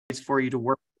for you to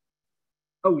work.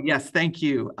 Oh, yes, thank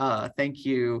you. Thank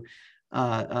you,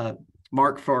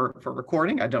 Mark, for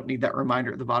recording. I don't need that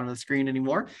reminder at the bottom of the screen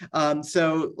anymore.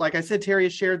 So like I said, Terry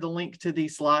has shared the link to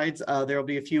these slides. There will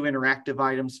be a few interactive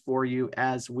items for you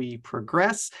as we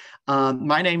progress.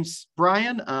 My name's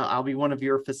Brian. I'll be one of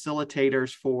your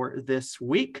facilitators for this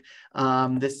week.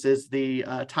 This is the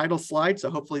title slide,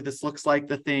 so hopefully this looks like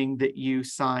the thing that you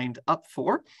signed up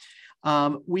for.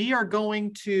 We are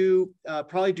going to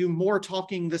probably do more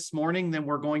talking this morning than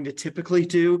we're going to typically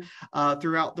do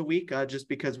throughout the week, just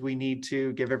because we need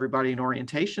to give everybody an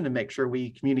orientation and make sure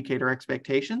we communicate our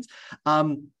expectations.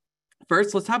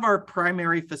 First, let's have our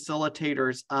primary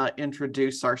facilitators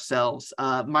introduce ourselves.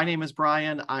 My name is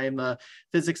Brian. I'm a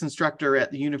physics instructor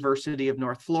at the University of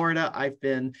North Florida. I've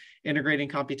been integrating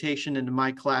computation into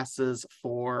my classes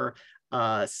for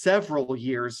several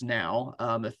years now,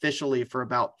 officially for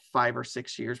about 5 or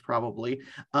 6 years probably.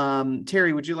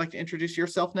 Terry, would you like to introduce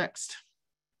yourself next?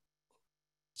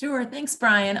 Sure, thanks,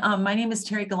 Brian. My name is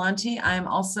Terry Galante. I'm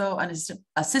also an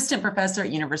assistant professor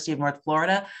at University of North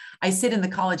Florida. I sit in the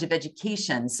College of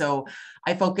Education, so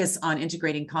I focus on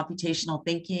integrating computational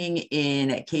thinking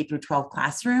in K through 12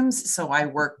 classrooms. So I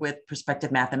work with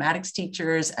prospective mathematics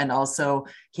teachers and also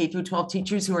K through 12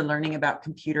 teachers who are learning about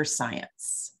computer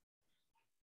science.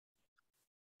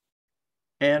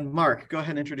 And Mark, go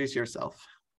ahead and introduce yourself.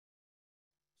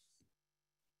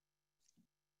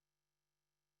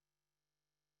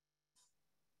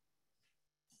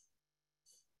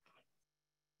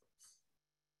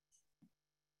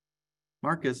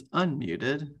 Mark is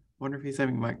unmuted. Wonder if he's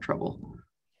having mic trouble.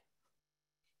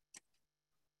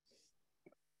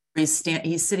 He's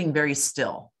sitting very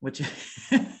still, which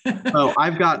Oh,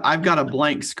 I've got a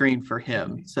blank screen for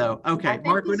him. So okay,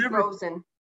 Mark, he's frozen.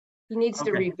 He needs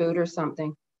to reboot or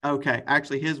something. Okay,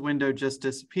 actually his window just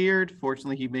disappeared.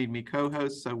 Fortunately, he made me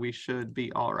co-host, so we should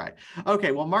be all right.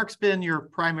 Okay, well, Mark's been your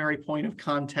primary point of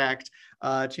contact.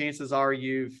 Chances are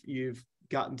you've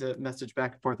gotten to message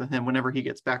back and forth with him. Whenever he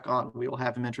gets back on, we will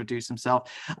have him introduce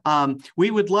himself. We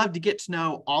would love to get to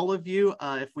know all of you.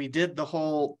 If we did the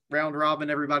whole round robin,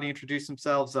 everybody introduce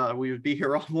themselves, we would be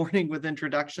here all morning with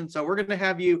introductions. So we're going to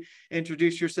have you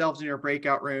introduce yourselves in your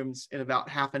breakout rooms in about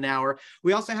half an hour.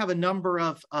 We also have a number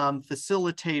of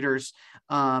facilitators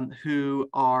who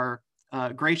are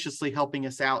graciously helping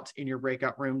us out in your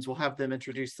breakout rooms. We'll have them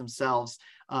introduce themselves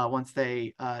once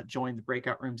they join the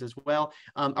breakout rooms as well.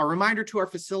 A reminder to our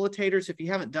facilitators, if you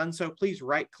haven't done so, please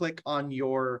right-click on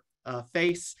your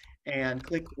face and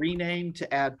click rename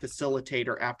to add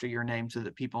facilitator after your name so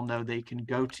that people know they can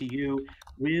go to you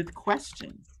with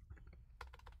questions.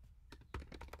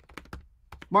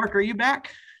 Mark, are you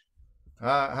back?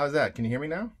 How's that? Can you hear me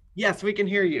now? Yes, we can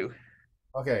hear you.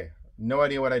 Okay, no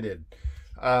idea what I did.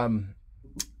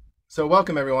 So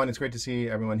welcome everyone. It's great to see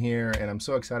everyone here, and I'm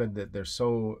so excited that there's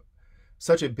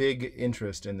such a big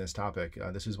interest in this topic.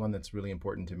 This is one that's really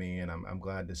important to me, and I'm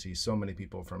glad to see so many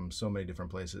people from so many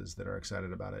different places that are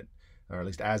excited about it, or at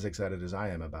least as excited as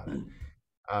I am about it.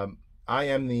 I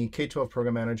am the K-12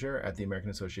 program manager at the American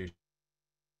Association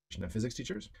of Physics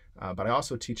Teachers, but I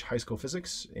also teach high school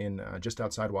physics in just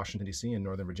outside Washington, D.C. in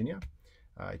Northern Virginia.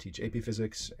 I teach AP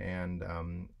Physics, and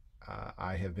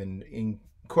I have been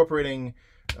incorporating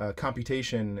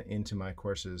computation into my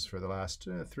courses for the last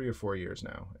 3 or 4 years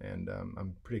now, and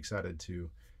I'm pretty excited to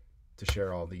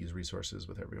share all these resources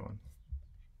with everyone.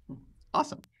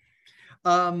 Awesome.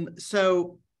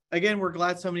 So again, we're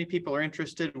glad so many people are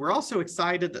interested. We're also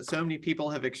excited that so many people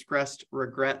have expressed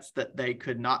regrets that they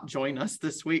could not join us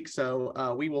this week.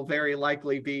 So we will very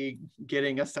likely be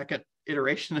getting a second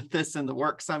iteration of this in the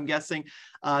works, I'm guessing.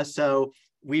 So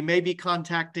we may be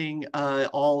contacting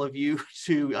all of you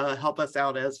to help us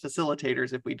out as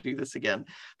facilitators if we do this again,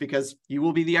 because you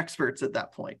will be the experts at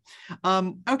that point.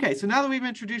 Okay, so now that we've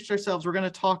introduced ourselves, we're going to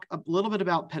talk a little bit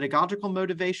about pedagogical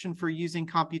motivation for using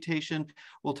computation.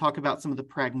 We'll talk about some of the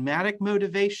pragmatic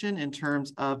motivation in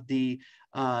terms of the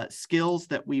skills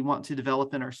that we want to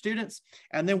develop in our students.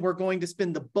 And then we're going to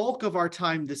spend the bulk of our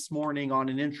time this morning on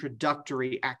an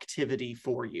introductory activity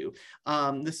for you.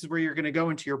 This is where you're going to go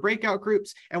into your breakout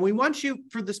groups. And we want you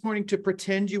for this morning to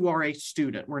pretend you are a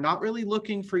student. We're not really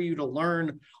looking for you to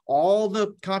learn all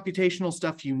the computational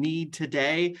stuff you need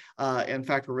today. In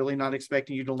fact, we're really not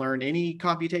expecting you to learn any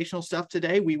computational stuff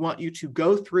today. We want you to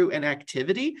go through an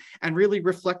activity and really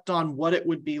reflect on what it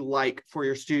would be like for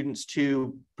your students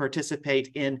to participate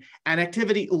in an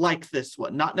activity like this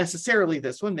one. Not necessarily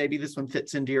this one. Maybe this one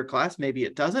fits into your class, maybe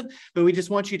it doesn't, but we just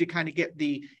want you to kind of get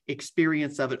the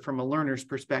experience of it from a learner's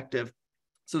perspective,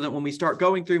 so that when we start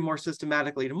going through more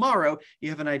systematically tomorrow, you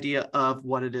have an idea of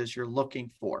what it is you're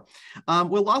looking for.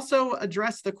 We'll also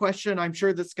address the question, I'm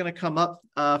sure that's going to come up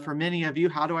for many of you,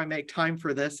 how do I make time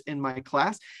for this in my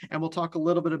class? And we'll talk a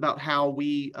little bit about how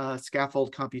we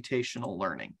scaffold computational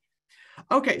learning.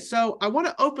 Okay, so I want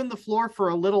to open the floor for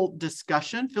a little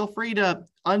discussion. Feel free to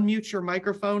unmute your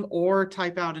microphone or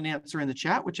type out an answer in the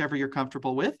chat, whichever you're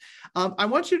comfortable with. I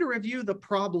want you to review the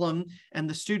problem and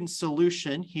the student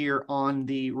solution here on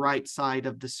the right side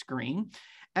of the screen.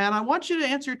 And I want you to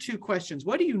answer two questions.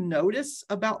 What do you notice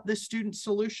about this student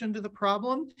solution to the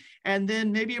problem? And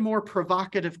then maybe a more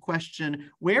provocative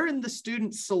question, where in the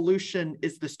student solution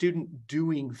is the student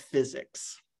doing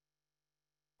physics?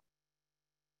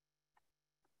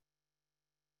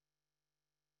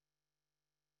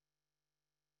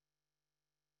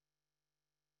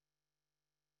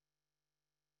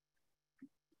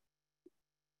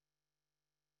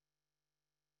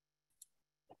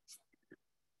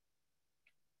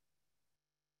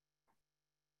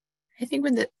 I think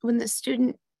when the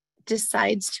student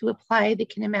decides to apply the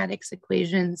kinematics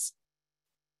equations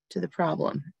to the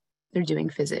problem, they're doing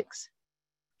physics.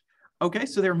 Okay,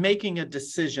 so they're making a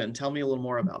decision. Tell me a little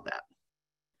more about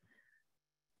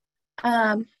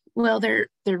that. Well, they're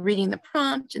reading the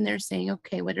prompt and they're saying,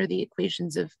 okay, what are the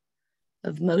equations of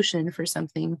motion for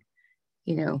something,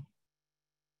 you know,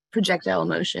 projectile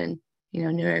motion, you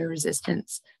know, new area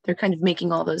resistance. They're kind of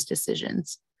making all those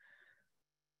decisions.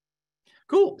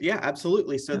 Cool. Yeah,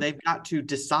 absolutely. So they've got to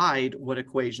decide what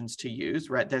equations to use,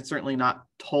 right? That's certainly not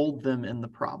told them in the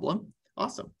problem.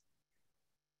 Awesome.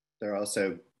 They're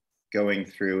also going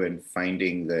through and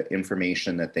finding the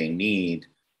information that they need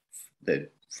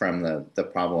from the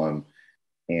problem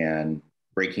and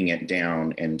breaking it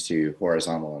down into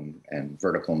horizontal and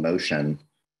vertical motion.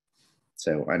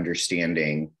 So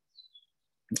understanding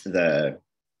the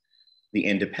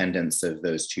independence of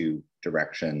those two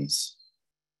directions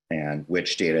and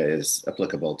which data is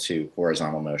applicable to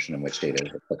horizontal motion and which data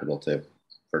is applicable to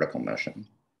vertical motion.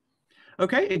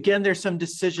 Okay, again, there's some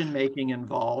decision-making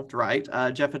involved, right?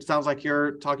 Jeff, it sounds like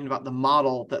you're talking about the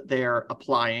model that they're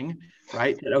applying,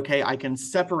 right? That, okay, I can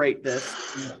separate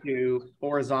this into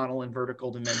horizontal and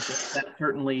vertical dimensions. That's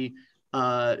certainly,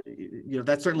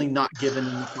 that's certainly not given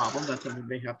in the problem. That's something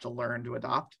they have to learn to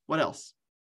adopt. What else?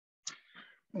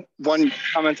 One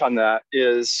comment on that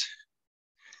is,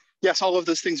 yes, all of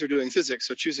those things are doing physics.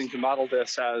 So choosing to model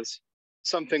this as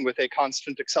something with a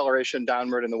constant acceleration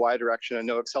downward in the y direction and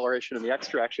no acceleration in the x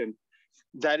direction,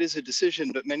 that is a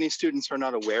decision, but many students are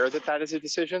not aware that that is a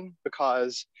decision,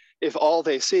 because if all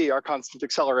they see are constant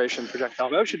acceleration projectile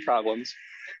motion problems,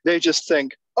 they just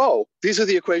think, oh, these are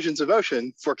the equations of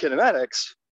motion for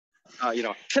kinematics,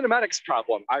 kinematics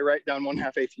problem, I write down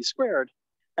 1/2 AT squared,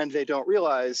 and they don't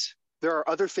realize there are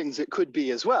other things it could be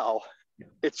as well.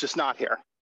 It's just not here.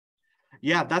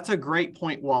 Yeah, that's a great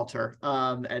point, Walter.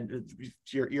 And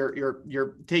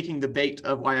you're taking the bait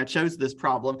of why I chose this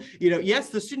problem. Yes,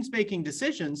 the student's making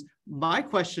decisions. My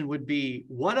question would be,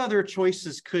 what other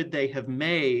choices could they have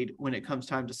made when it comes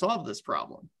time to solve this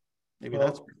problem? Maybe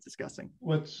that's worth discussing.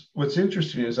 What's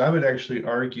interesting is I would actually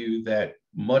argue that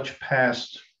much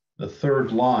past the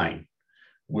third line,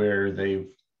 where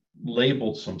they've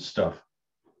labeled some stuff,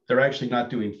 they're actually not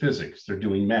doing physics, they're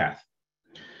doing math.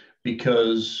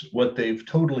 Because what they've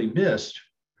totally missed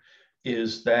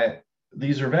is that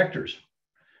these are vectors.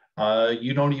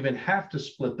 You don't even have to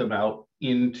split them out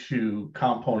into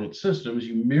component systems.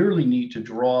 You merely need to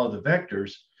draw the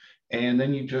vectors, and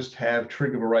then you just have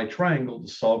trig of a right triangle to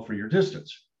solve for your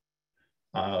distance.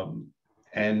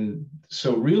 And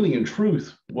so really, in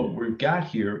truth, what we've got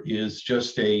here is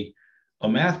just a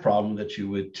math problem that you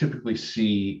would typically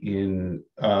see in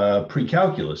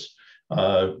pre-calculus.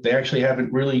 They actually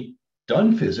haven't really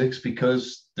done physics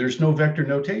because there's no vector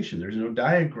notation, there's no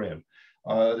diagram,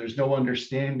 there's no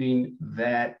understanding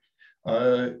that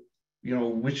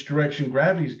which direction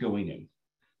gravity is going in.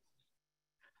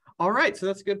 All right, so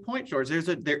that's a good point, George.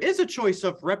 There is a choice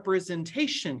of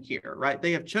representation here, right?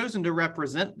 They have chosen to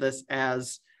represent this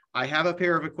as, I have a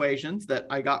pair of equations that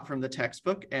I got from the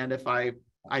textbook, and if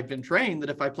I've been trained that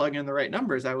if I plug in the right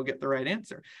numbers, I will get the right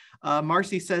answer.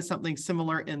 Marcy says something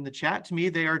similar in the chat. To me,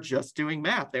 they are just doing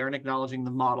math. They aren't acknowledging the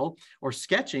model or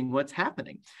sketching what's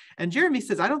happening. And Jeremy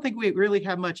says, I don't think we really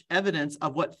have much evidence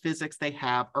of what physics they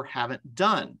have or haven't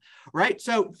done, right?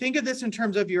 So think of this in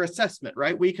terms of your assessment,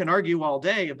 right? We can argue all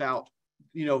day about,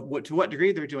 to what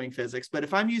degree they're doing physics, but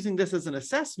if I'm using this as an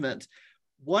assessment,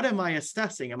 what am I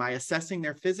assessing? Am I assessing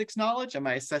their physics knowledge? Am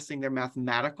I assessing their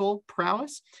mathematical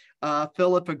prowess?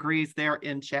 Philip agrees there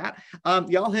in chat.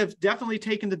 Y'all have definitely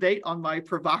taken the bait on my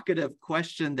provocative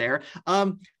question there.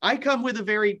 I come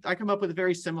up with a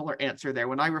very similar answer there.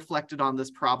 When I reflected on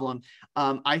this problem,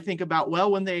 I think about,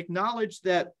 well, when they acknowledge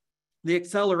that the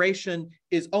acceleration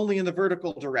is only in the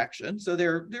vertical direction. So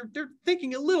they're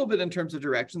thinking a little bit in terms of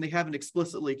direction. They haven't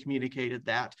explicitly communicated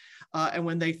that. And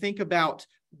when they think about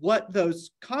what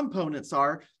those components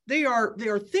are, they are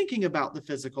thinking about the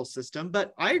physical system.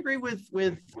 But I agree with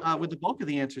the bulk of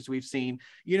the answers we've seen.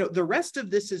 You know, the rest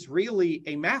of this is really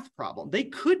a math problem. They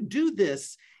could do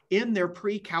this in their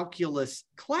pre-calculus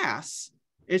class.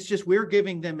 It's just we're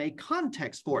giving them a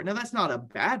context for it. Now, that's not a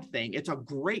bad thing. It's a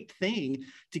great thing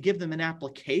to give them an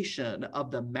application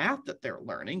of the math that they're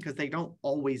learning, because they don't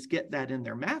always get that in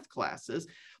their math classes.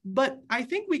 But I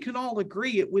think we can all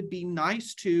agree it would be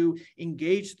nice to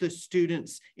engage the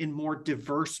students in more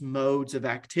diverse modes of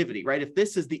activity, right? If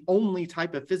this is the only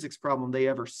type of physics problem they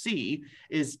ever see,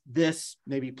 is this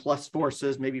maybe plus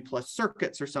forces, maybe plus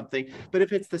circuits or something. But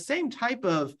if it's the same type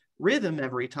of rhythm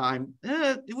every time,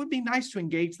 it would be nice to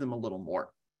engage them a little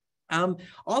more.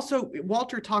 Also,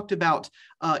 Walter talked about,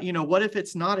 what if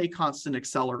it's not a constant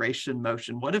acceleration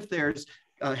motion? What if there's,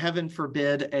 heaven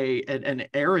forbid, an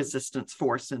air resistance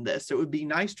force in this? So it would be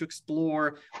nice to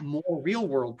explore more real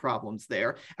world problems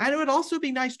there. And it would also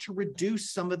be nice to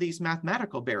reduce some of these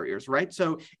mathematical barriers, right?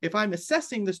 So if I'm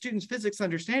assessing the student's physics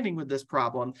understanding with this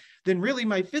problem, then really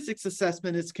my physics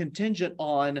assessment is contingent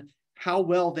on how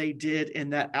well they did in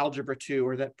that Algebra 2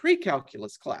 or that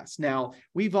pre-calculus class. Now,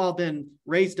 we've all been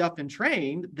raised up and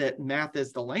trained that math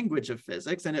is the language of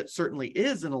physics, and it certainly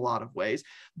is in a lot of ways.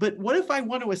 But what if I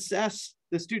want to assess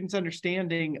the student's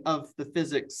understanding of the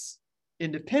physics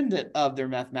independent of their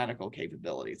mathematical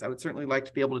capabilities? I would certainly like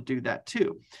to be able to do that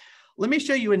too. Let me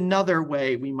show you another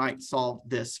way we might solve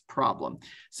this problem.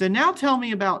 So now tell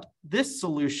me about this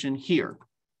solution here.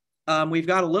 We've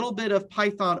got a little bit of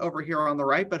Python over here on the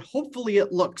right, but hopefully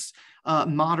it looks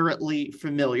moderately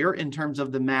familiar in terms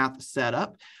of the math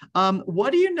setup.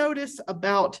 What do you notice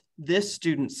about this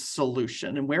student's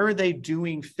solution, and where are they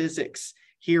doing physics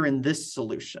here in this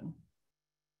solution?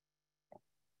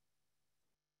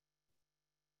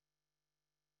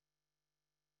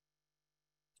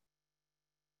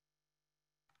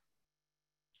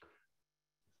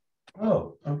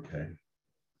 Oh, okay.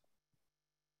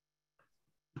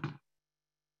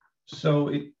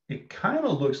 So it kind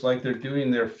of looks like they're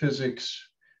doing their physics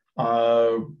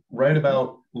right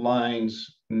about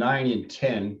lines 9 and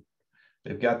 10.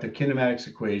 They've got their kinematics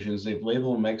equations. They've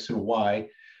labeled them X and Y,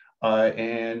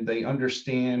 and they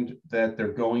understand that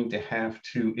they're going to have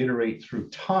to iterate through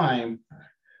time.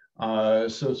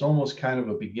 So it's almost kind of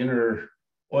a beginner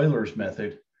Euler's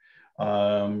method.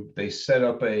 They set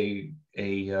up a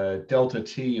delta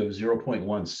t of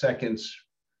 0.1 seconds.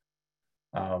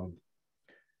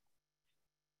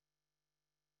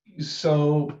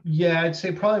 So yeah, I'd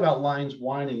say probably about lines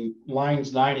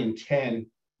 9 and 10,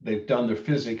 they've done their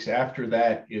physics. After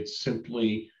that, it's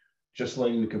simply just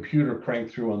letting the computer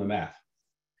crank through on the math.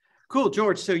 Cool,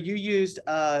 George. So you used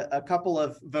a couple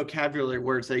of vocabulary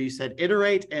words there. You said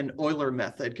iterate and Euler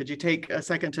method. Could you take a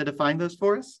second to define those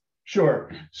for us?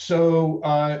 Sure. So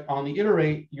on the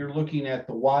iterate, you're looking at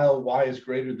the while y is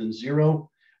greater than 0,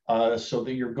 so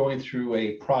that you're going through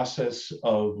a process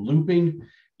of looping.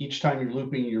 Each time you're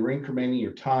looping, you're incrementing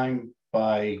your time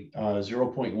by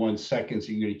 0.1 seconds.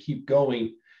 You're going to keep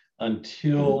going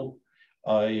until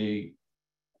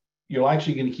you're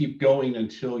actually going to keep going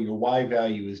until your y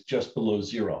value is just below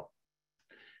 0.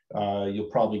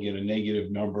 You'll probably get a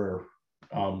negative number,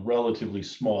 relatively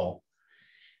small.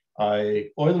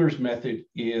 Euler's method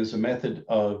is a method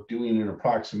of doing an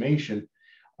approximation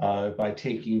by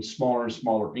taking smaller and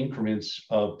smaller increments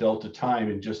of delta time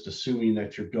and just assuming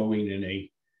that you're going in a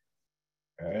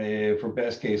for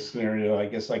best case scenario, I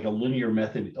guess like a linear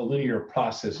method, a linear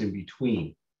process in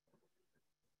between.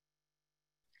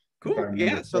 Cool.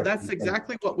 Yeah, so that's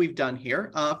exactly what we've done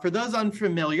here. For those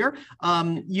unfamiliar,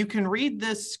 you can read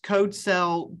this code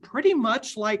cell pretty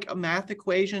much like math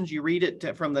equations. You read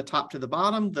it from the top to the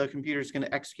bottom. The computer is going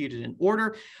to execute it in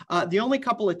order. The only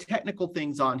couple of technical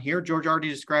things on here, George already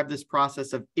described this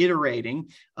process of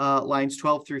iterating lines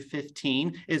 12 through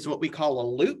 15 is what we call a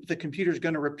loop. The computer is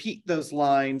going to repeat those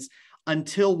lines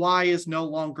until y is no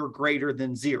longer greater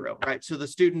than 0, right? So the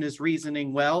student is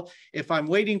reasoning, well, if I'm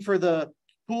waiting for the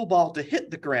pool ball to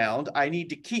hit the ground, I need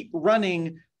to keep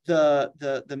running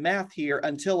the math here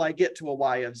until I get to a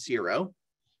y of 0.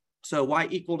 So y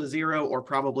equal to 0, or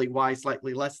probably y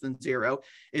slightly less than 0,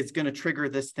 is going to trigger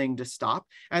this thing to stop.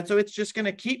 And so it's just going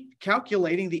to keep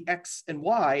calculating the x and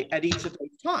y at each of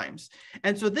those times.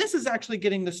 And so this is actually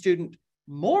getting the student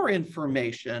more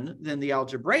information than the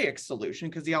algebraic solution,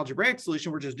 because the algebraic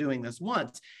solution, we're just doing this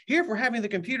once. Here, if we're having the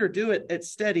computer do it at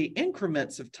steady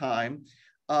increments of time,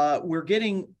 we're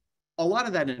getting a lot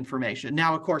of that information.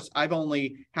 Now, of course, I've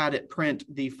only had it print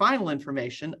the final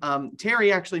information.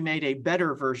 Terry actually made a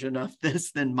better version of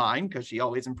this than mine, because she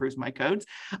always improves my codes.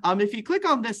 If you click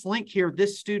on this link here,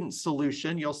 this student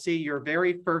solution, you'll see your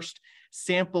very first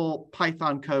sample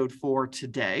Python code for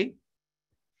today.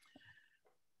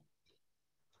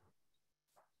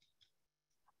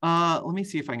 Let me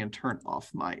see if I can turn off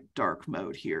my dark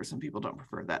mode here. Some people don't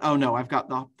prefer that. Oh no, I've got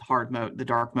the hard mode, the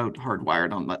dark mode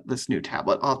hardwired on this new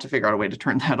tablet. I'll have to figure out a way to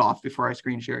turn that off before I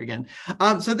screen share again.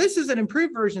 So this is an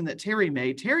improved version that Terry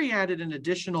made. Terry added an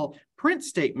additional print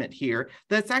statement here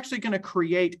that's actually going to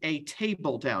create a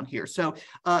table down here. So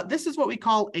this is what we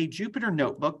call a Jupyter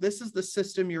notebook. This is the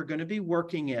system you're going to be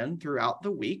working in throughout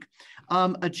the week.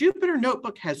 A Jupyter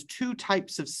notebook has two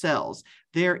types of cells.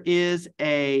 There is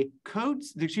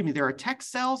there are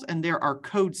text cells and there are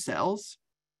code cells.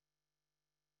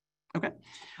 Okay,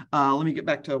 let me get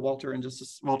back to Walter and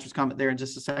Walter's comment there in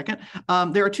just a second.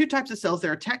 There are two types of cells.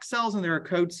 There are text cells and there are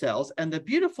code cells. And the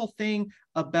beautiful thing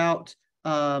about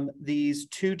these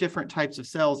two different types of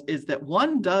cells is that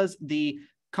one does the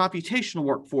computational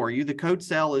work for you. The code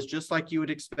cell is just like you would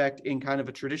expect in kind of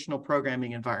a traditional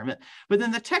programming environment. But then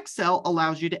the text cell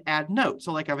allows you to add notes.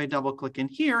 So like if I double click in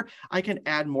here, I can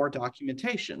add more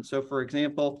documentation. So for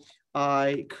example,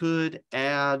 I could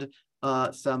add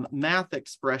some math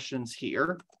expressions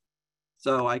here.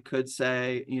 So I could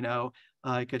say, you know,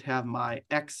 I could have my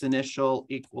x initial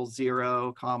equals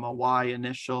 0, comma, y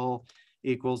initial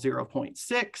equals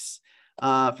 0.6.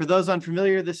 For those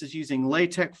unfamiliar, this is using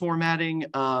LaTeX formatting.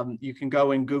 You can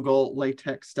go and Google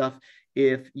LaTeX stuff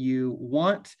if you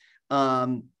want,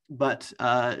 but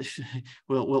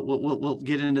we'll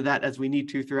get into that as we need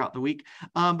to throughout the week.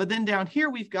 But then down here,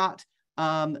 we've got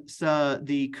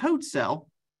the code cell.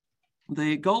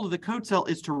 The goal of the code cell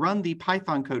is to run the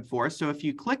Python code for us. So if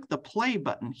you click the play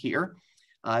button here,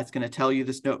 it's going to tell you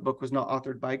this notebook was not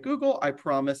authored by Google. I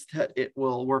promise that it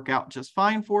will work out just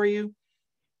fine for you.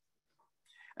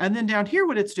 And then down here,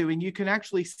 what it's doing, you can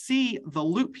actually see the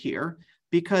loop here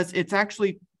because it's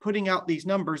actually putting out these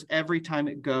numbers every time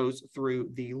it goes through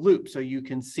the loop. So you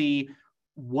can see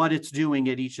what it's doing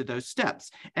at each of those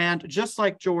steps. And just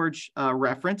like George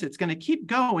referenced, it's going to keep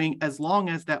going as long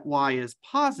as that y is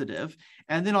positive.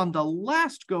 And then on the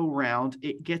last go round,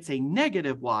 it gets a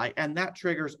negative y, and that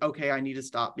triggers, okay, I need to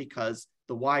stop because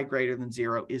the y greater than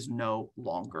 0 is no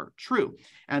longer true.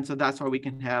 And so that's why we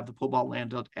can have the pool ball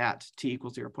landed at t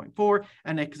equals 0.4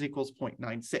 and x equals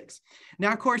 0.96.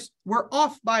 Now, of course, we're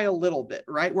off by a little bit,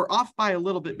 right? We're off by a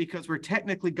little bit because we're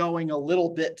technically going a little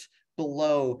bit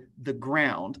below the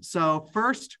ground. So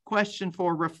first question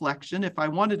for reflection, if I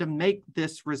wanted to make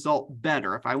this result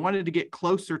better, if I wanted to get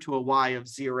closer to a y of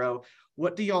 0,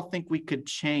 what do y'all think we could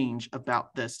change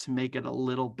about this to make it a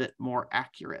little bit more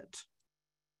accurate?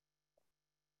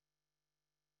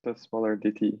 The smaller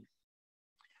dt.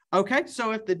 Okay,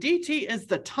 so if the dt is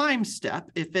the time step,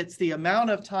 if it's the amount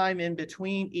of time in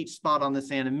between each spot on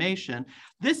this animation,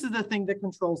 this is the thing that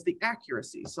controls the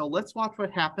accuracy. So let's watch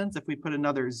what happens if we put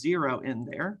another 0 in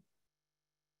there.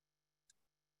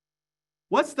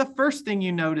 What's the first thing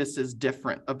you notice is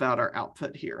different about our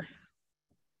output here?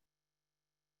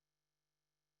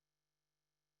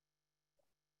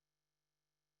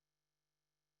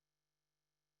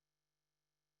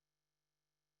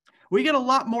 We get a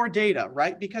lot more data,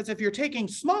 right? Because if you're taking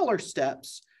smaller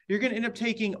steps, you're going to end up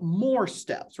taking more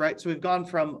steps, right? So we've gone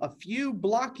from a few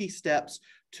blocky steps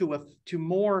to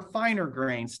more finer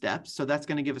grain steps. So that's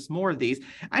going to give us more of these.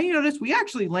 And you notice we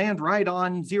actually land right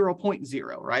on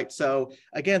 0.0, right? So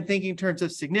again, thinking in terms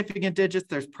of significant digits,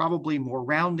 there's probably more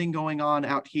rounding going on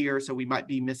out here. So we might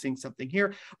be missing something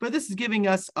here, but this is giving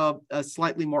us a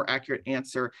slightly more accurate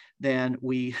answer than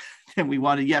we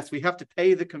wanted. Yes, we have to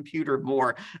pay the computer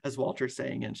more, as Walter's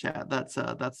saying in chat. That's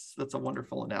a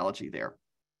wonderful analogy there.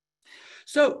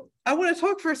 So I want to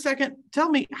talk for a second. Tell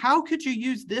me, how could you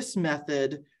use this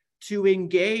method to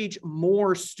engage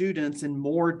more students in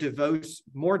more diverse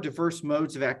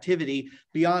modes of activity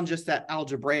beyond just that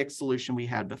algebraic solution we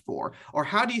had before? Or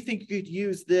how do you think you could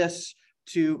use this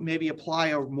to maybe apply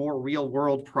a more real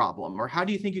world problem? Or how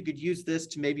do you think you could use this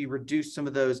to maybe reduce some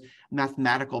of those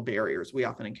mathematical barriers we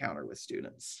often encounter with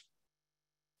students?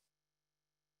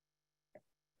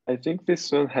 I think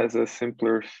this one has a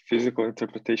simpler physical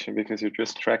interpretation because you're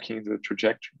just tracking the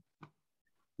trajectory.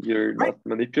 You're not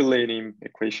manipulating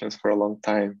equations for a long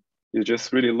time. You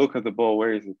just really look at the ball,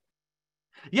 where is it?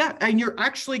 Yeah, and you're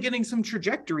actually getting some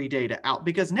trajectory data out,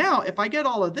 because now if I get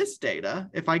all of this data,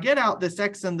 if I get out this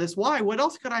X and this Y, what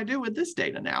else could I do with this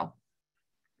data now?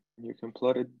 You can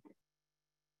plot it.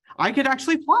 I could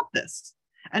actually plot this.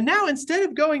 And now instead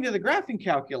of going to the graphing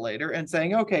calculator and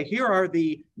saying, okay, here are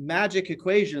the magic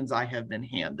equations I have been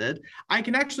handed, I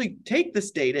can actually take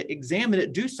this data, examine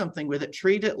it, do something with it,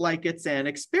 treat it like it's an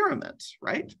experiment,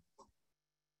 right?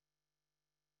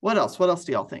 What else? What else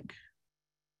do y'all think?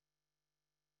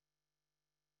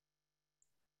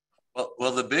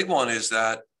 Well, the big one is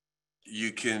that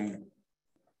you can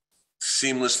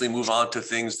seamlessly move on to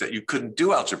things that you couldn't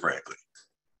do algebraically.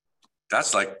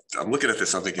 That's like, I'm looking at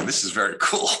this, I'm thinking, this is very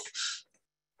cool.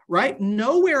 Right?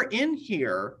 Nowhere in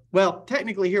here, well,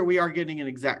 technically here we are getting an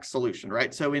exact solution,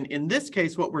 right? So in this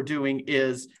case, what we're doing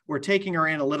is we're taking our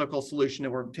analytical solution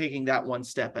and we're taking that one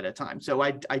step at a time. So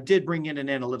I did bring in an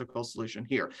analytical solution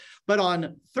here. But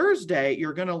on Thursday,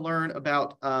 you're going to learn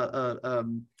about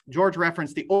George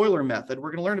referenced the Euler method. We're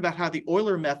going to learn about how the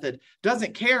Euler method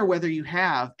doesn't care whether you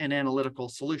have an analytical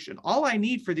solution. All I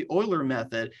need for the Euler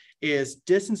method is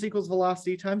distance equals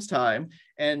velocity times time,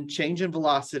 and change in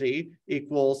velocity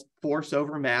equals force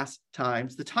over mass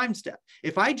times the time step.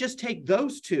 If I just take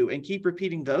those two and keep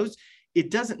repeating those, it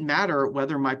doesn't matter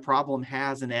whether my problem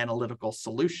has an analytical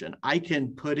solution. I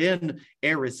can put in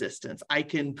air resistance. I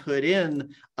can put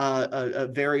in a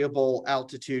variable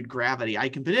altitude gravity. I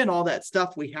can put in all that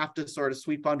stuff we have to sort of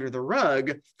sweep under the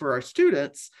rug for our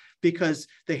students because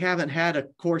they haven't had a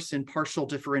course in partial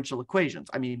differential equations.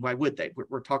 I mean, why would they?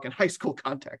 We're talking high school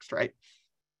context, right?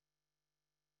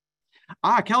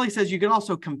 Kelly says you can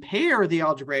also compare the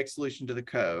algebraic solution to the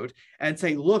code and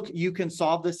say, look, you can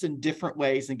solve this in different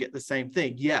ways and get the same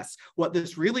thing. Yes, what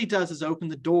this really does is open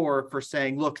the door for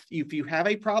saying, look, if you have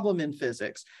a problem in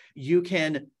physics, you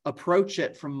can approach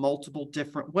it from multiple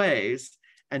different ways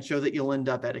and show that you'll end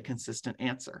up at a consistent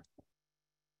answer.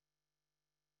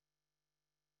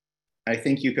 I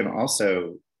think you can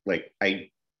also, like,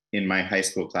 in my high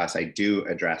school class, I do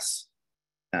address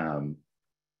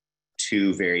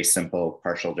two very simple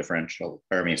partial differential,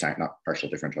 or I mean, sorry, not partial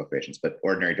differential equations, but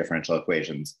ordinary differential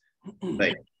equations.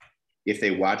 But if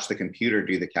they watch the computer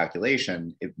do the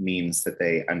calculation, it means that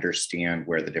they understand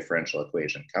where the differential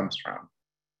equation comes from.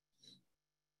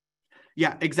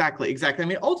 Yeah, exactly. I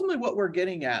mean, ultimately what we're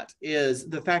getting at is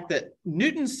the fact that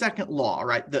Newton's second law,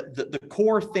 right? The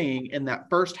core thing in that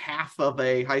first half of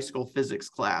a high school physics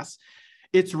class,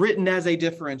 it's written as a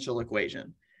differential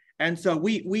equation. And so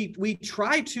we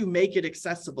try to make it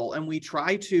accessible, and we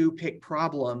try to pick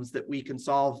problems that we can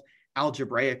solve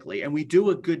algebraically. And we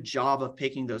do a good job of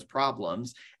picking those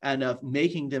problems and of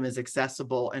making them as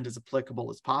accessible and as applicable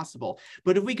as possible.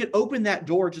 But if we could open that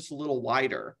door just a little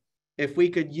wider, if we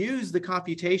could use the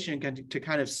computation to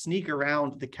kind of sneak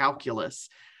around the calculus,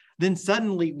 then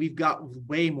suddenly we've got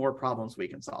way more problems we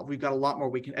can solve. We've got a lot more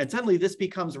we can, and suddenly this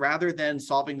becomes, rather than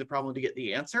solving the problem to get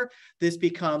the answer, this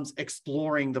becomes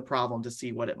exploring the problem to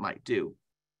see what it might do.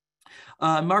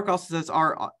 Mark also says,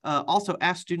 also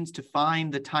ask students to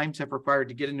find the time step required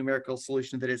to get a numerical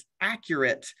solution that is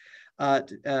accurate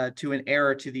to an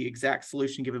error to the exact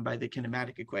solution given by the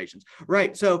kinematic equations.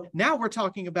 Right, so now we're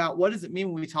talking about what does it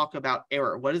mean when we talk about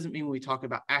error? What does it mean when we talk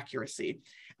about accuracy?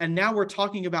 And now we're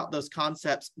talking about those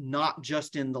concepts not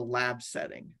just in the lab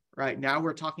setting, right? Now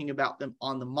we're talking about them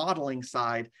on the modeling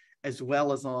side as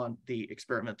well as on the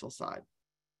experimental side.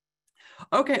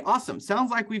 Okay, awesome.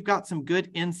 Sounds like we've got some good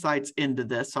insights into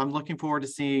this. So I'm looking forward to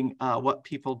seeing what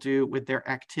people do with their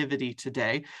activity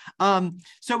today.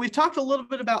 So we've talked a little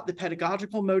bit about the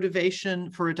pedagogical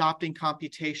motivation for adopting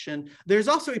computation. There's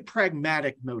also a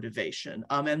pragmatic motivation.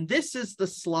 And this is the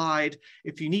slide,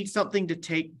 if you need something to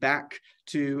take back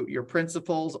to your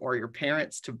principals or your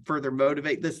parents to further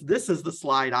motivate this, this is the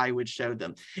slide I would show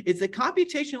them. It's that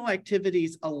computational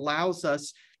activities allows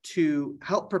us to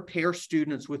help prepare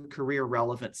students with career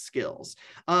relevant skills.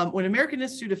 When American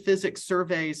Institute of Physics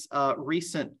surveys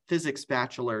recent physics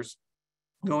bachelors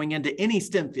going into any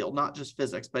STEM field, not just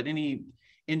physics, but any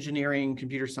engineering,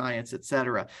 computer science, et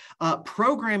cetera,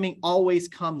 programming always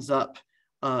comes up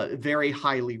very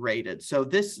highly rated. So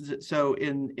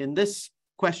in this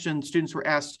question, students were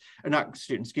asked, or not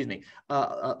students, excuse me,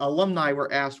 alumni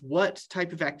were asked, what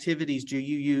type of activities do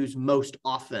you use most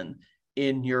often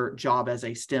in your job as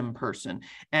a STEM person?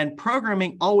 And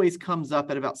programming always comes up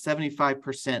at about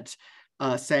 75%,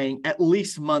 saying at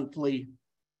least monthly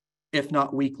if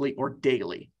not weekly or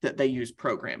daily, that they use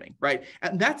programming, right?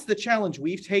 And that's the challenge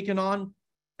we've taken on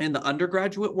in the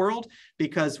undergraduate world,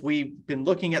 because we've been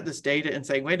looking at this data and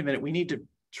saying, wait a minute, we need to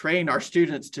train our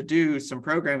students to do some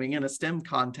programming in a STEM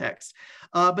context.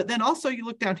 But then also you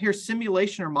look down here,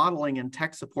 simulation or modeling and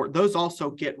tech support, those also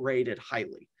get rated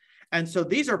highly. And so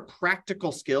these are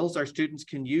practical skills our students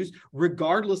can use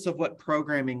regardless of what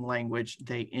programming language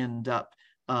they end up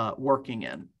working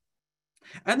in.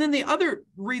 And then the other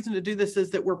reason to do this is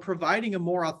that we're providing a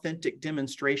more authentic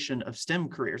demonstration of STEM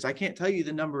careers. I can't tell you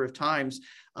the number of times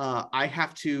I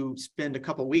have to spend a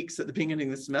couple weeks at the beginning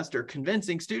of the semester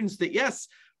convincing students that yes,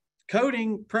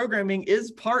 coding, programming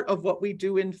is part of what we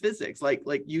do in physics. Like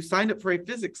you signed up for a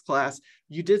physics class,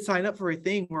 you did sign up for a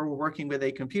thing where we're working with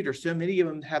a computer. So many of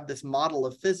them have this model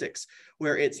of physics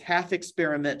where it's half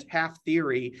experiment, half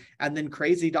theory, and then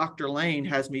crazy Dr. Lane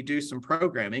has me do some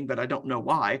programming, but I don't know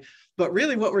why. But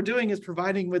really what we're doing is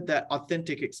providing with that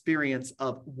authentic experience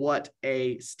of what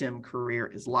a STEM career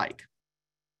is like.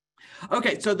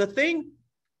 Okay, so the thing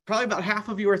probably about half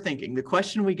of you are thinking, the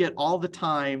question we get all the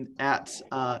time at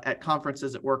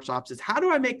conferences, at workshops is, how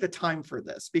do I make the time for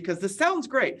this? Because this sounds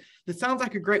great. This sounds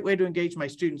like a great way to engage my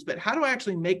students, but how do I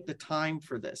actually make the time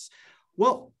for this?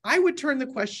 Well, I would turn the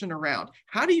question around.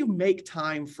 How do you make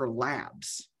time for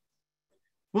labs?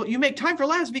 Well, you make time for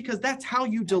labs because that's how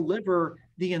you deliver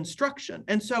the instruction.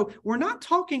 And so we're not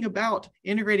talking about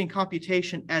integrating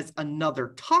computation as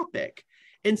another topic.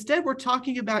 Instead, we're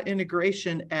talking about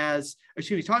integration as,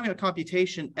 talking about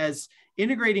computation as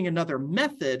integrating another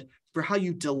method for how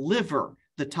you deliver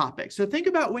the topic. So think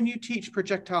about when you teach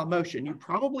projectile motion, you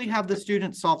probably have the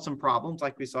students solve some problems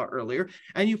like we saw earlier,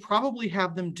 and you probably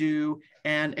have them do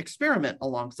an experiment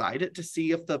alongside it to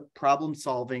see if the problem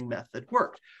solving method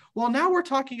worked. Well, now we're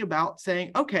talking about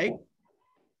saying, okay,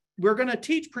 we're going to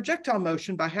teach projectile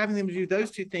motion by having them do those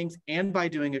two things and by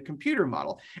doing a computer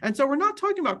model. And so we're not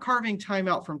talking about carving time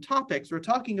out from topics. We're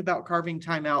talking about carving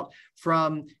time out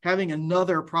from having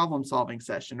another problem solving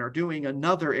session or doing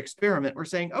another experiment. We're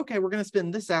saying, okay, we're going to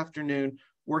spend this afternoon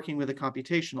working with a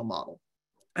computational model.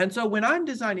 And so when I'm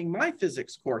designing my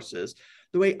physics courses,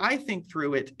 the way I think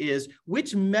through it is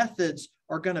which methods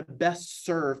are going to best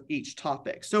serve each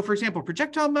topic. So for example,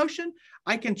 projectile motion,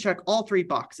 I can check all three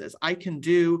boxes. I can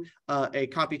do a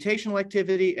computational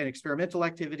activity, an experimental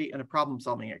activity, and a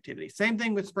problem-solving activity. Same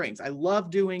thing with springs. I love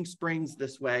doing springs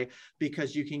this way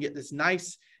because you can get this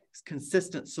nice,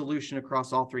 consistent solution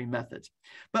across all three methods.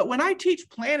 But when I teach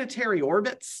planetary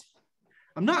orbits,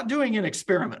 I'm not doing an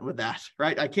experiment with that,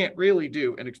 right? I can't really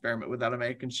do an experiment with that. I mean,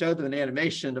 I can show them an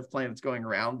animation of planets going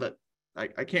around, but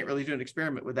I can't really do an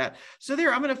experiment with that. So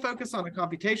there, I'm going to focus on a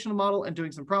computational model and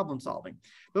doing some problem solving.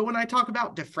 But when I talk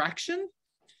about diffraction,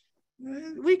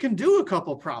 we can do a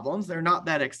couple problems. They're not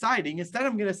that exciting. Instead,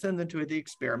 I'm going to send them to the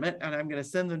experiment, and I'm going to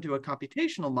send them to a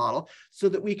computational model so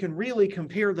that we can really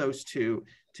compare those two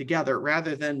together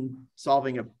rather than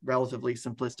solving a relatively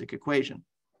simplistic equation.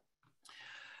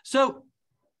 So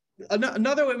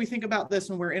another way we think about this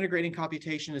when we're integrating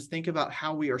computation is think about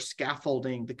how we are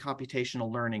scaffolding the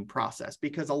computational learning process,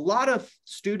 because a lot of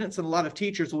students and a lot of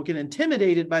teachers will get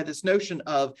intimidated by this notion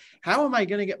of how am I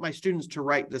going to get my students to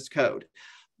write this code?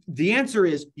 The answer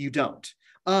is you don't.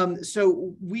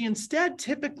 So we instead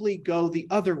typically go the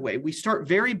other way. We start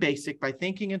very basic by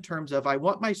thinking in terms of, I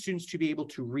want my students to be able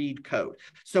to read code.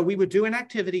 So we would do an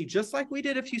activity just like we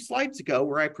did a few slides ago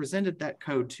where I presented that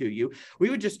code to you. We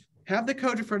would just have the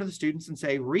code in front of the students and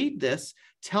say, read this,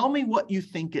 tell me what you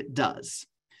think it does.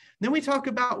 Then we talk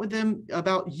about with them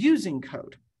about using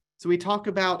code. So we talk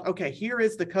about, okay, here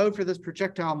is the code for this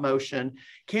projectile motion.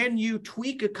 Can you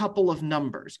tweak a couple of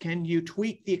numbers? Can you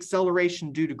tweak the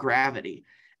acceleration due to gravity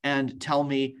and tell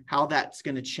me how that's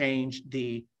going to change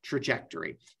the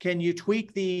trajectory? Can you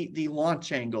tweak the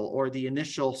launch angle or the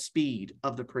initial speed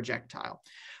of the projectile?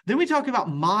 Then we talk about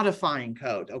modifying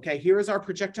code. Okay, here is our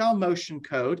projectile motion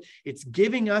code. It's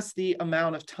giving us the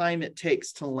amount of time it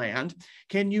takes to land.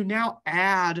 Can you now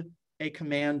add a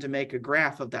command to make a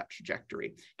graph of that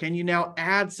trajectory? Can you now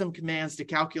add some commands to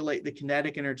calculate the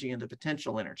kinetic energy and the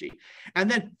potential energy? And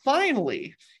then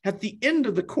finally, at the end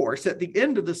of the course, at the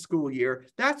end of the school year,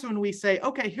 that's when we say,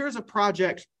 okay, here's a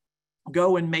project,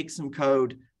 go and make some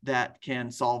code that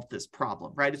can solve this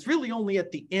problem, right? It's really only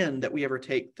at the end that we ever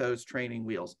take those training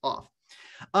wheels off.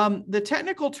 The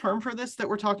technical term for this that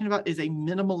we're talking about is a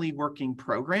minimally working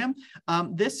program.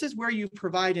 This is where you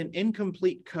provide an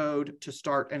incomplete code to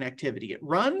start an activity. It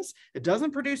runs, it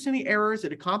doesn't produce any errors,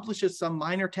 it accomplishes some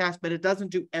minor task, but it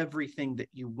doesn't do everything that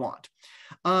you want.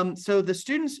 So the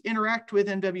students interact with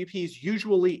MWPs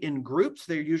usually in groups.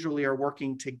 They usually are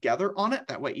working together on it.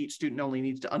 That way each student only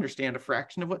needs to understand a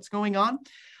fraction of what's going on.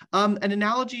 An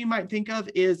analogy you might think of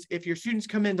is if your students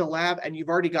come into lab and you've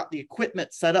already got the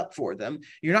equipment set up for them,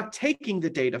 you're not taking the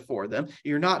data for them,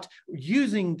 you're not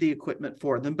using the equipment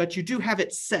for them, but you do have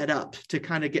it set up to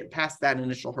kind of get past that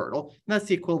initial hurdle. And that's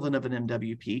the equivalent of an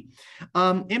MWP.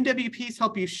 MWPs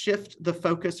help you shift the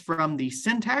focus from the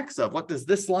syntax of what does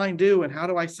this line do and how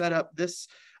do I set up this,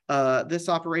 this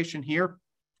operation here,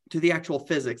 to the actual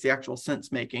physics, the actual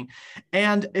sense making.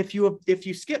 And if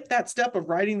you skip that step of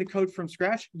writing the code from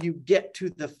scratch, you get to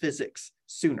the physics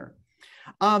sooner.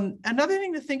 Another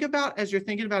thing to think about as you're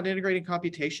thinking about integrating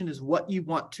computation is what you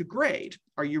want to grade.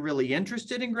 Are you really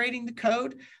interested in grading the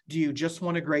code? Do you just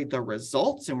want to grade the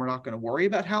results and we're not going to worry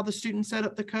about how the student set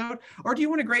up the code? Or do you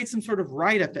want to grade some sort of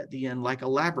write-up at the end like a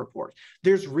lab report?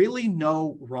 There's really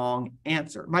no wrong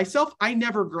answer. Myself, I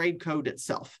never grade code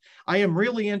itself. I am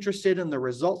really interested in the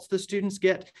results the students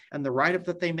get and the write-up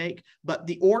that they make, but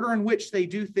the order in which they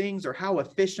do things or how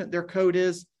efficient their code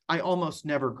is, I almost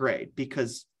never grade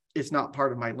because it's not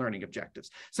part of my learning objectives.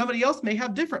 Somebody else may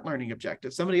have different learning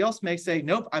objectives. Somebody else may say,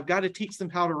 nope, I've got to teach them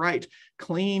how to write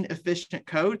clean, efficient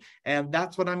code, and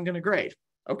that's what I'm going to grade.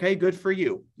 Okay, good for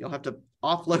you. You'll have to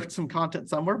offload some content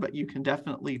somewhere, but you can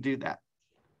definitely do that.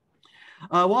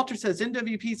 Walter says,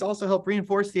 MWPs also help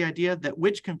reinforce the idea that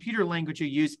which computer language you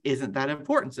use isn't that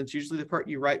important, since usually the part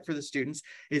you write for the students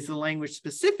is the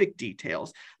language-specific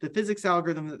details. The physics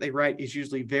algorithm that they write is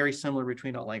usually very similar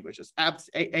between all languages.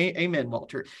 Amen,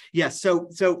 Walter. Yes,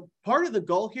 so part of the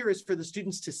goal here is for the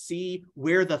students to see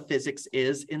where the physics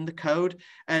is in the code,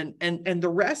 and the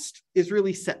rest is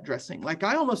really set dressing. Like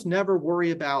I almost never worry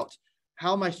about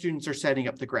how my students are setting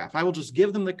up the graph. I will just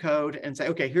give them the code and say,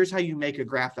 okay, here's how you make a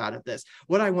graph out of this.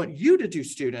 What I want you to do,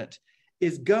 student,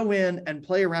 is go in and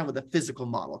play around with a physical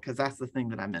model, because that's the thing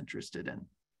that I'm interested in.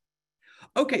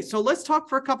 Okay, so let's talk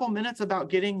for a couple minutes about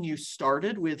getting you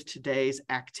started with today's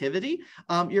activity.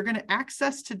 You're going to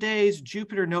access today's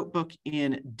Jupyter notebook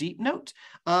in DeepNote.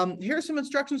 Here are some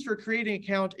instructions for creating an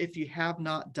account if you have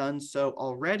not done so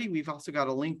already. We've also got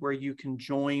a link where you can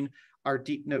join our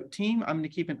DeepNote team. I'm going to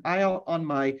keep an eye out on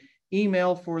my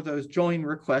email for those join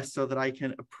requests so that I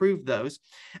can approve those.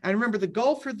 And remember, the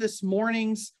goal for this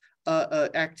morning's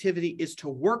activity is to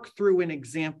work through an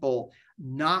example,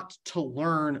 not to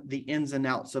learn the ins and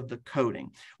outs of the coding.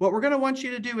 What we're going to want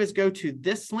you to do is go to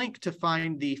this link to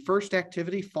find the first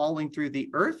activity, Falling Through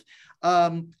the Earth.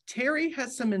 Terry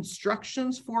has some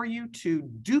instructions for you to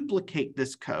duplicate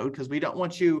this code, because we don't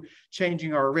want you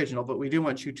changing our original, but we do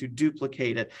want you to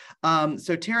duplicate it.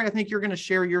 So Terry, I think you're going to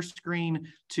share your screen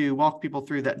to walk people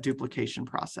through that duplication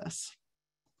process.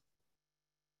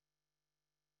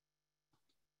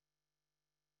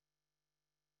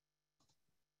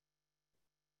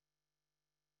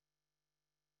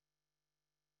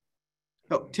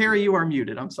 Oh, Terry, you are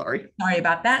muted. I'm sorry. Sorry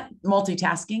about that.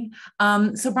 Multitasking.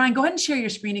 So Brian, go ahead and share your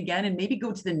screen again and maybe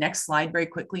go to the next slide very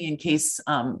quickly in case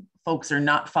folks are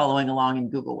not following along in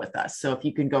Google with us. So if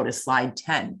you can go to slide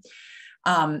 10.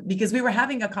 Because we were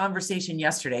having a conversation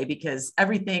yesterday because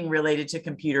everything related to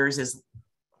computers is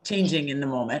changing in the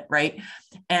moment, right?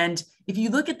 And if you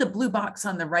look at the blue box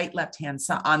on the left-hand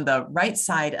side, on the right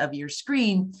side of your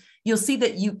screen, you'll see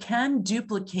that you can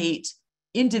duplicate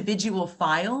individual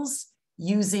files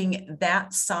using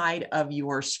that side of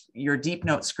your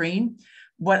DeepNote screen.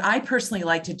 What I personally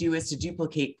like to do is to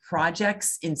duplicate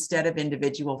projects instead of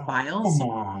individual files. Come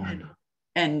on.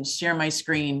 And share my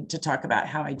screen to talk about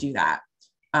how I do that.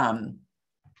 I'm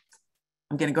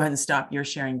going to go ahead and stop your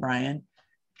sharing, Brian.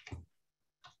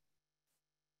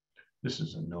 This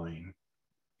is annoying.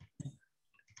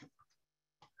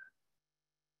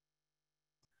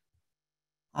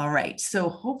 All right, so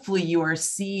hopefully you are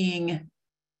seeing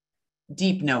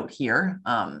DeepNote here.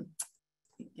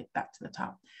 Get back to the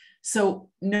top. So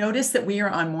notice that we are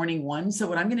on morning 1. So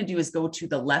what I'm going to do is go to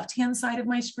the left-hand side of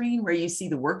my screen where you see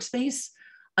the workspace.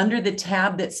 Under the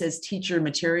tab that says teacher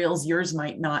materials, yours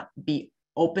might not be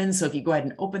open. So if you go ahead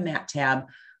and open that tab,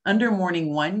 under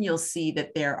morning 1, you'll see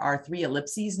that there are 3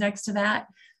 ellipses next to that.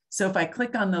 So if I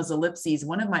click on those ellipses,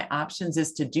 one of my options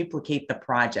is to duplicate the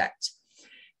project.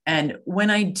 And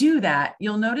when I do that,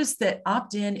 you'll notice that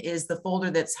opt-in is the folder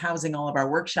that's housing all of our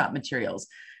workshop materials.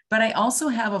 But I also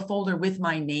have a folder with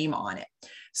my name on it.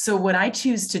 So what I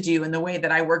choose to do, and the way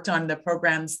that I worked on the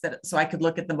programs that so I could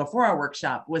look at them before our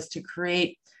workshop, was to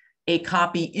create a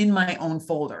copy in my own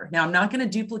folder. Now, I'm not going to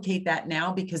duplicate that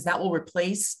now because that will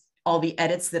replace all the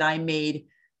edits that I made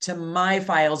to my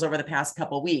files over the past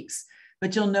couple of weeks.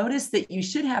 But you'll notice that you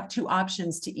should have two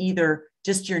options to either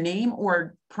just your name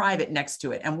or private next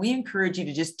to it. And we encourage you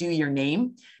to just do your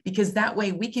name, because that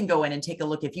way we can go in and take a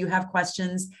look if you have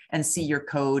questions and see your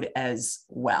code as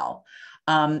well.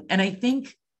 And I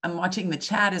think I'm watching the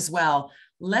chat as well.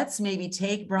 Let's maybe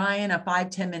take, Brian, a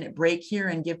 5-10 minute break here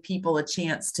and give people a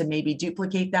chance to maybe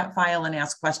duplicate that file and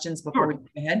ask questions before we go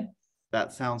ahead.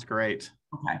 That sounds great.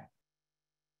 Okay.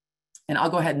 And I'll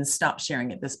go ahead and stop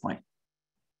sharing at this point.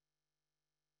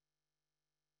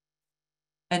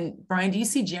 And Brian, do you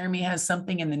see Jeremy has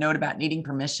something in the note about needing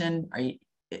permission? Are you,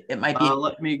 it might be.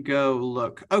 Let me go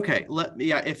look. Okay,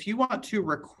 yeah, if you want to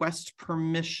request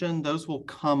permission, those will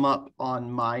come up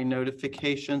on my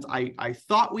notifications. I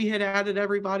thought we had added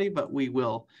everybody, but we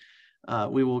will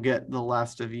get the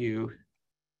last of you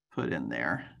put in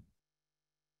there.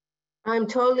 I'm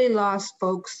totally lost,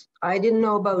 folks. I didn't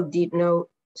know about Deep Note,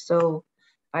 so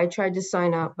I tried to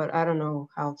sign up, but I don't know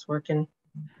how it's working.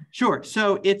 Sure.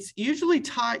 So it's usually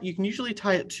you can usually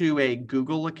tie it to a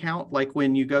Google account, like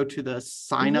when you go to the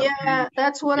sign up. Yeah,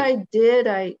 that's what I did.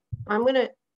 I'm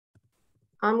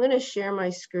gonna share my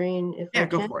screen if I can.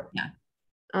 Go for it.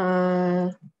 Yeah.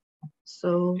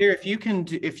 So here,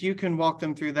 if you can walk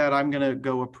them through that, I'm gonna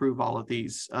go approve all of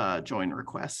these join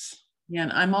requests. Yeah,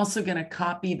 and I'm also gonna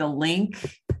copy the link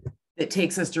that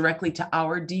takes us directly to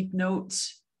our Deep Note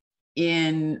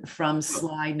in from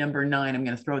slide number 9. I'm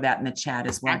going to throw that in the chat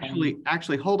as well.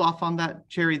 Actually, hold off on that,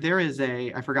 Cherry. There is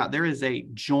I forgot, there is a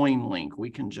join link we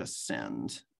can just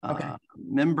send. Okay.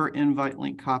 Member invite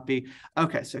link copy.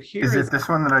 Okay, so here is it this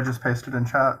one that I just pasted in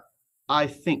chat? I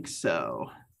think so.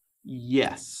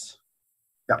 Yes.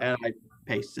 Yep. And I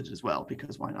pasted as well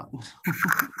because why not?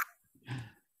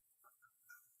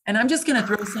 And I'm just going to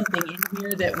throw something in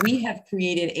here that we have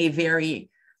created a very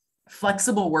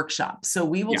flexible workshop. So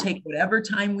we will take whatever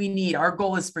time we need. Our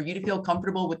goal is for you to feel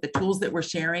comfortable with the tools that we're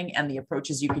sharing and the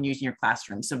approaches you can use in your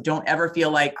classroom. So don't ever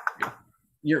feel like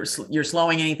you're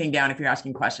slowing anything down if you're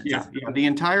asking questions. Yeah. The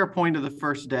entire point of the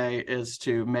first day is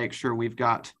to make sure we've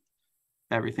got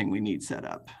everything we need set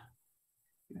up.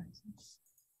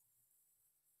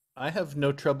 I have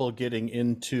no trouble getting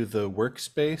into the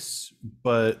workspace,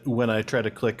 but when I try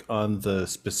to click on the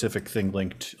specific thing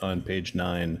linked on page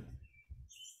 9,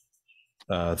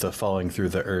 the falling through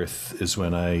the earth is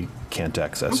when I can't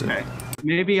access it.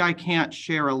 Maybe I can't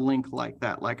share a link like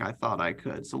that like I thought I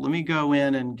could. So let me go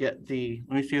in and get let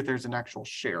me see if there's an actual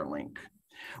share link.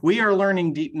 We are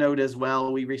learning Deep Note as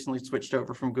well. We recently switched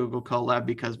over from Google Colab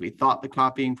because we thought the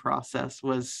copying process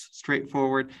was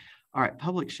straightforward. All right,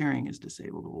 public sharing is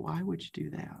disabled. Well, why would you do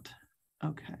that?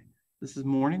 Okay, this is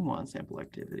morning 1 sample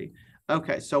activity.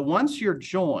 Okay, so once you're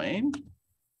joined,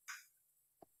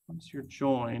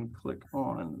 click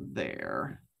on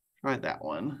there. Try that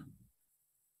one.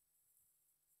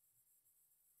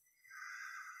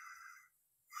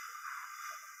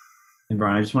 And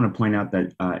Brian, I just want to point out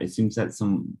that it seems that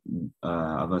some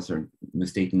of us are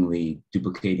mistakenly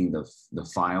duplicating the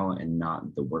file and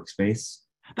not the workspace.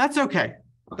 That's okay.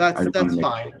 That's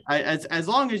fine. As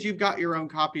long as you've got your own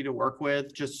copy to work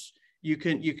with, just you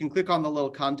can click on the little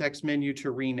context menu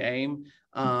to rename.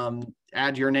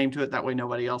 Add your name to it. That way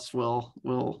nobody else will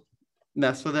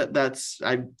mess with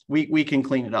it. We can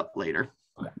clean it up later.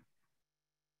 Okay.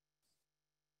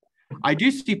 I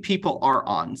do see people are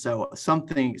on, so some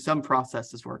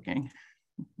process is working.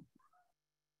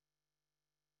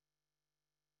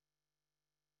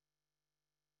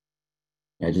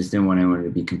 I just didn't want anyone to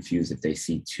be confused if they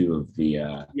see 2 of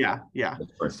the the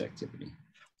first activity.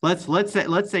 Let's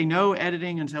say no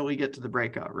editing until we get to the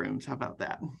breakout rooms. How about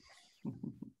that?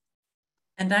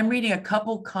 And I'm reading a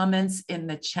couple comments in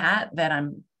the chat that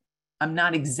I'm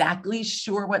not exactly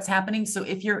sure what's happening. So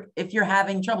if you're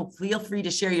having trouble, feel free to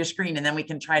share your screen and then we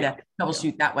can try to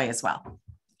troubleshoot that way as well.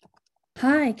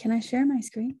 Hi, can I share my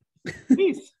screen?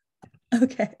 Please.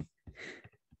 Okay.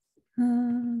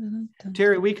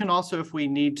 Terry, we can also, if we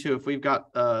need to, if we've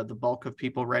got the bulk of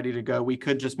people ready to go, we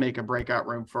could just make a breakout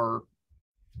room for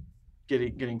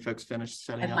getting folks finished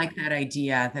setting up. I like that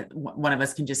idea that one of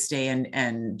us can just stay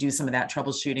and do some of that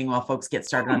troubleshooting while folks get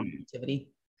started on the activity.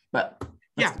 But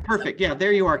yeah, perfect. Yeah,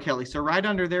 there you are, Kelly. So right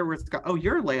under there where it's got, oh,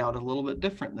 your layout is a little bit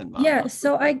different than mine. Yeah,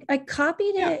 so I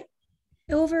copied it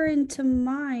over into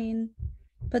mine,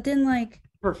 but then like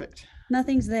perfect.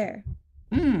 Nothing's there.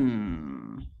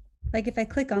 Hmm. Like if I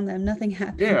click on them, nothing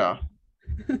happens. Yeah.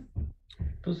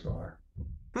 Bizarre.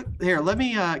 But here, let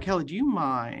me, Kelly, do you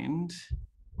mind?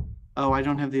 Oh, I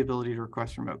don't have the ability to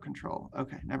request remote control.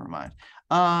 Okay, never mind.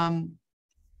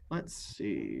 Let's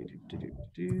see.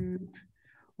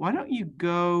 Why don't you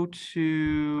go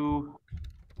to...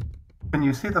 Can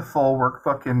you see the full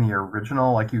workbook in the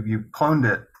original? Like you cloned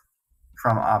it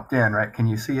from opt-in, right? Can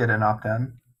you see it in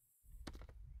opt-in?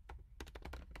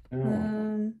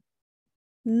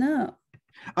 No.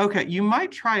 Okay, you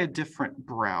might try a different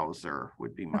browser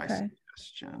would be my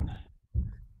suggestion.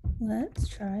 Let's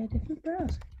try a different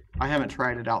browser. I haven't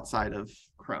tried it outside of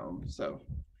Chrome, so.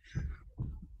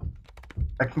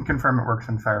 I can confirm it works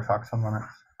in Firefox on Linux.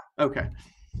 Okay.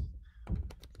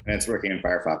 And it's working in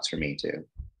Firefox for me too.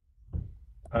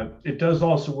 It does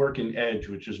also work in Edge,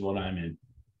 which is what I'm in.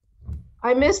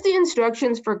 I missed the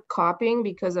instructions for copying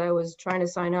because I was trying to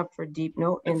sign up for Deep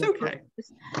Note. It's okay.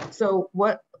 So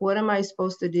what am I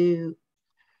supposed to do?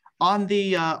 On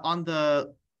the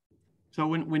so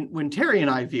when Terry and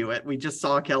I view it, we just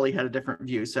saw Kelly had a different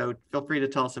view. So feel free to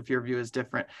tell us if your view is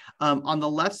different. On the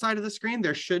left side of the screen,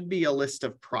 there should be a list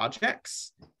of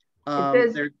projects.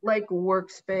 It says like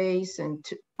workspace and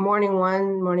morning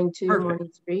 1, morning 2, Perfect. morning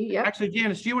 3. Yeah. Actually,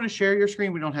 Janice, do you want to share your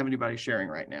screen? We don't have anybody sharing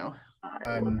right now.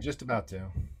 I'm just about to.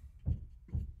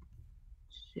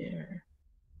 Share.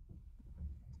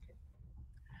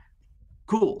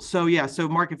 Cool. So yeah, so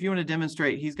Mark, if you want to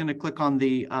demonstrate, he's going to click on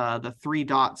the 3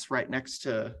 dots right next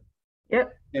to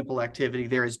sample activity.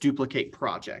 There is duplicate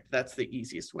project. That's the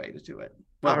easiest way to do it.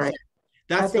 Well, all right.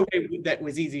 That's the way that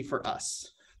was easy for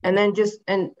us. And then just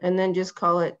and then just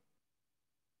call it.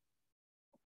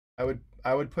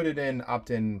 I would put it in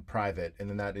opt-in private, and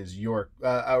then that is your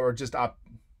or just opt.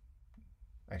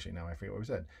 Actually, no, I forget what we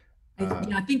said.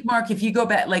 I think Mark, if you go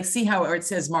back, like see how it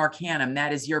says Mark Hannum,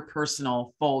 that is your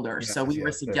personal folder. Yes, so we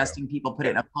were suggesting people put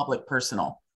it in a public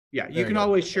personal. Yeah, you can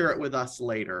always share it with us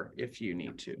later if you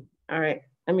need to. All right,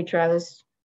 let me try this.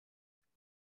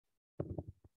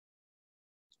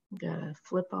 Gotta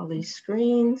flip all these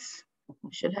screens.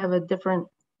 Should have a different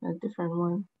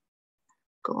one.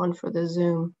 Going for the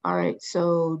Zoom. All right,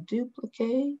 so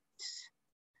duplicate.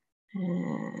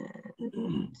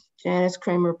 And Janice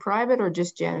Kramer private or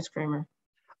just Janice Kramer?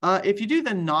 If you do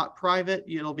the not private,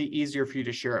 it'll be easier for you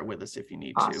to share it with us if you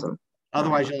need to.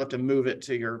 Otherwise, you'll have to move it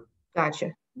to your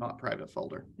not private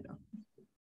folder.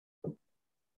 Yeah.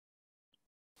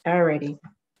 All righty.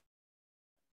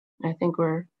 I think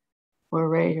we're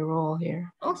ready to roll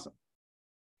here. Awesome.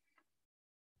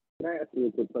 Can I ask you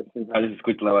a quick question? This is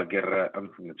quick I'm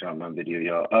from the John video,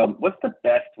 y'all. What's the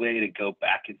best way to go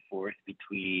back and forth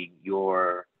between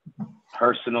your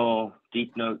personal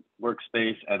Deep Note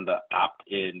workspace and the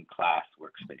opt-in class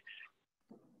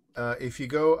workspace? If you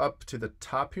go up to the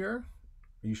top here,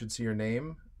 you should see your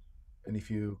name. And if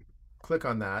you click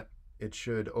on that, it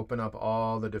should open up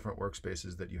all the different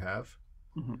workspaces that you have.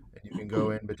 Mm-hmm. And you can go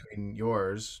in between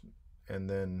yours and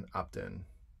then opt-in.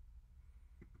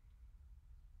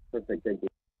 Perfect, thank you.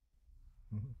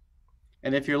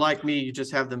 And if you're like me, you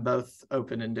just have them both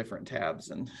open in different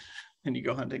tabs and you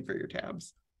go hunting for your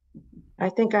tabs. I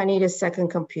think I need a second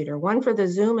computer, one for the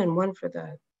Zoom and one for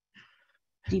the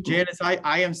Janice,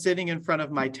 I am sitting in front of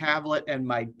my tablet and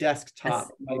my desktop.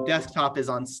 My desktop is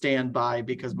on standby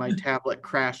because my tablet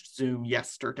crashed Zoom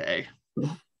yesterday.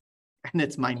 And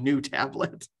it's my new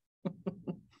tablet.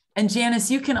 And Janice,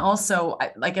 you can also,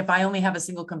 like if I only have a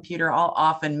single computer, I'll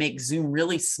often make Zoom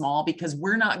really small because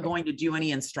we're not going to do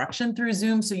any instruction through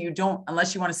Zoom. So you don't,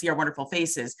 unless you want to see our wonderful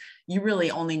faces, you really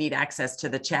only need access to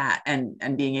the chat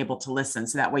and being able to listen.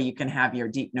 So that way you can have your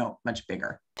Deep Note much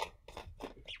bigger.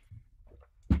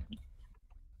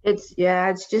 It's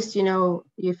just,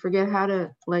 you forget how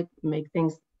to like make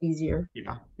things easier.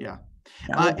 Yeah.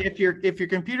 If your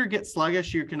computer gets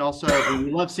sluggish, you can also,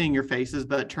 we love seeing your faces,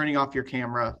 but turning off your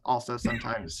camera also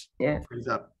sometimes frees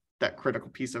up that critical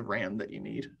piece of RAM that you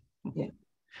need. Yeah.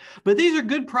 But these are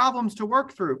good problems to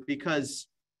work through because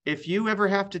if you ever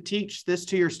have to teach this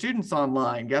to your students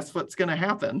online, guess what's going to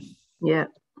happen? Yeah.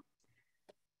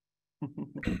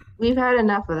 We've had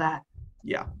enough of that.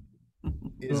 Yeah.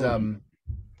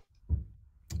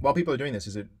 While people are doing this,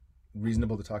 is it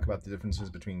reasonable to talk about the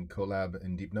differences between Colab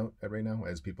and Deep Note right now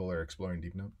as people are exploring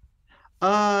Deep Note?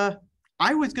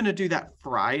 I was going to do that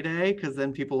Friday because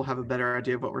then people will have a better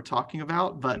idea of what we're talking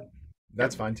about, but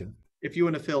that's fine too. If you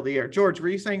want to fill the air. George, were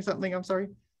you saying something? I'm sorry.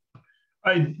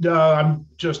 I'm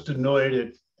just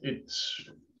annoyed.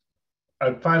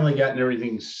 I've finally gotten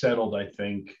everything settled, I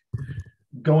think.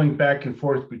 Going back and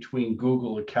forth between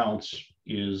Google accounts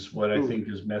is what I think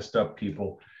has messed up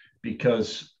people,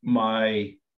 because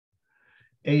my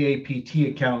AAPT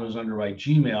account is under my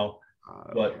Gmail,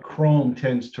 but Chrome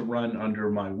tends to run under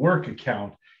my work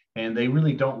account, and they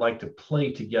really don't like to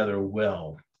play together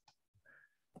well.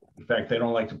 In fact, they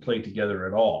don't like to play together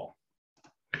at all.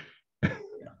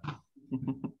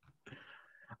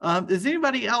 Does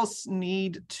anybody else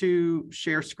need to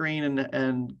share screen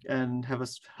and have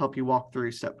us help you walk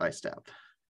through step by step?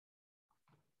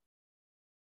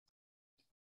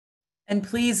 And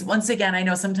please, once again, I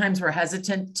know sometimes we're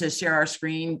hesitant to share our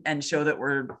screen and show that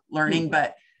we're learning,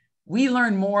 but we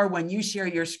learn more when you share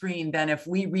your screen than if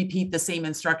we repeat the same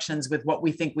instructions with what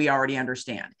we think we already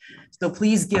understand. So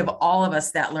please give all of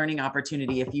us that learning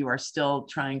opportunity if you are still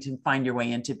trying to find your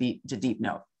way into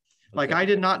DeepNote. Like, I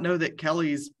did not know that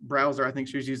Kelly's browser, I think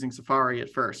she was using Safari at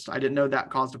first. I didn't know that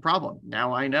caused a problem.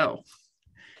 Now I know.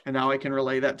 And now I can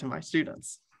relay that to my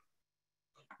students.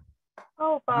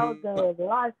 How about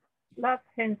the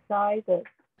left-hand side, the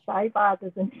sidebar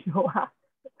doesn't show up?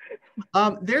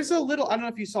 There's a little, I don't know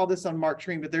if you saw this on Mark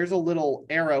Treen, but there's a little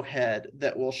arrowhead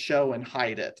that will show and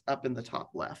hide it up in the top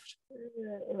left.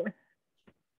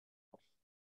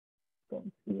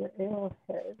 Don't see an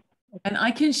arrowhead. And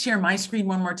I can share my screen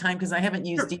one more time because I haven't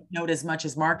used DeepNote as much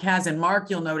as Mark has. And Mark,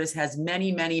 you'll notice, has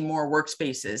many, many more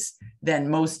workspaces than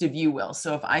most of you will.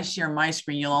 So if I share my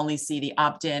screen, you'll only see the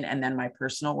opt-in and then my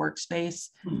personal workspace.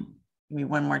 Give me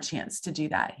one more chance to do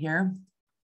that here.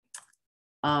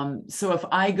 So if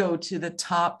I go to the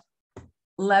top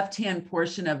left-hand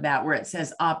portion of that where it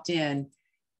says opt-in,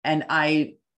 and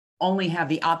I only have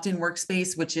the opt-in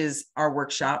workspace, which is our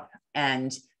workshop,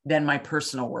 and then my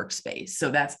personal workspace. So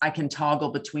that's, I can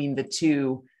toggle between the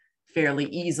two fairly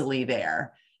easily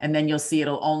there. And then you'll see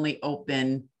it'll only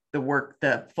open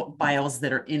the files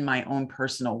that are in my own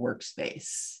personal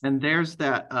workspace. And there's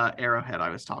that arrowhead I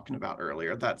was talking about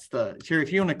earlier. That's the, here,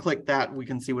 if you want to click that, we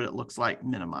can see what it looks like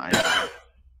minimized.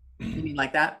 You mean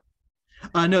like that?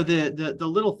 No, the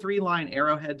little 3-line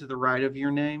arrowhead to the right of your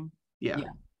name. Yeah.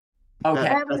 Okay. I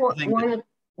have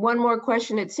one more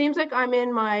question. It seems like I'm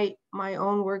in my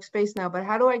own workspace now, but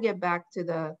how do I get back to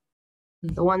the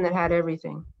one that had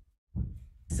everything?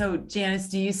 So Janice,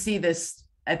 do you see this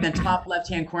at the top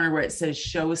left-hand corner where it says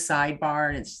show sidebar,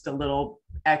 and it's just a little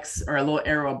X or a little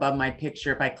arrow above my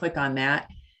picture? If I click on that,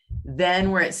 then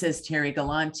where it says Terry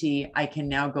Galante, I can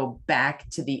now go back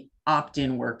to the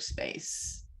opt-in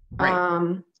workspace.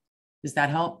 Right. Does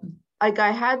that help? Like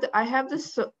I have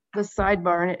the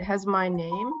sidebar and it has my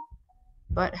name,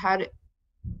 but how do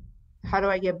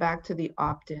I get back to the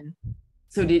opt-in?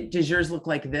 So does yours look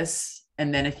like this?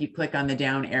 And then if you click on the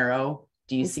down arrow,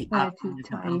 do you see opt-in?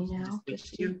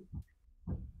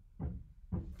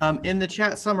 In the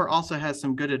chat, Summer also has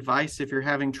some good advice if you're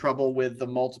having trouble with the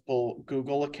multiple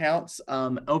Google accounts.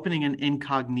 Opening an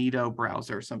incognito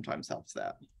browser sometimes helps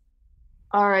that.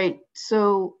 All right,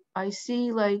 so I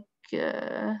see like,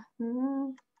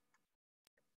 no,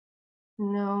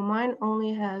 mine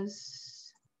only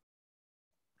has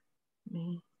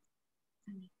me.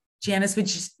 Janice,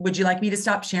 would you like me to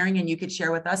stop sharing and you could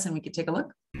share with us and we could take a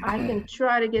look? I can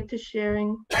try to get to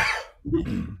sharing.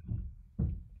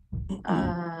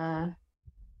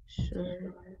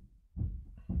 Sure.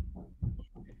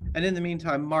 And in the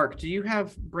meantime, Mark, do you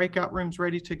have breakout rooms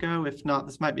ready to go? If not,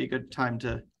 this might be a good time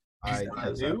to. I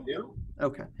do.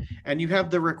 Okay. And you have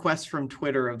the request from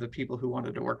Twitter of the people who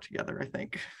wanted to work together, I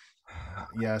think.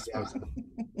 Yes. All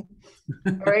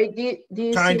right. Do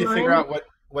you trying see to figure out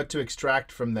what to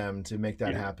extract from them to make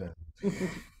that happen.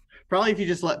 Probably if you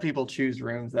just let people choose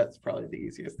rooms, that's probably the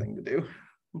easiest thing to do.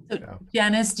 So,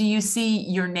 Janice, do you see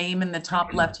your name in the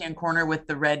top left-hand corner with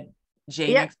the red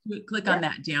J next to it? Click on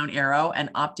that down arrow, and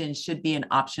opt-in should be an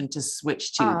option to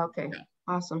switch to. Oh, okay.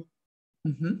 Awesome.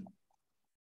 Mm-hmm.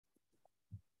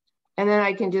 And then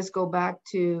I can just go back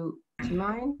to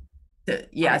mine?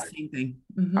 Yeah, same thing.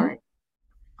 Mm-hmm. All right.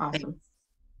 Awesome.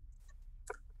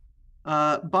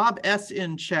 Bob S.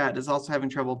 in chat is also having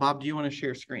trouble. Bob, do you want to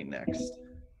share screen next?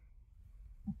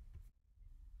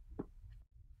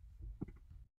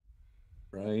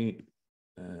 Right.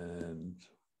 And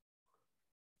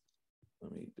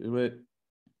let me do it.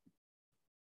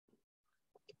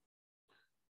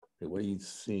 Okay, what are you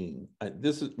seeing?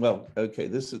 This is, well, okay,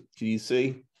 this is, can you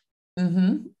see?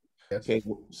 Mm-hmm. Okay,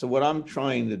 so what I'm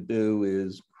trying to do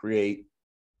is create,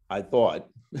 I thought,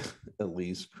 at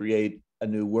least, create a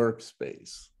new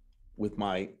workspace with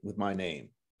my name.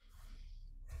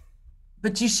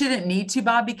 But you shouldn't need to,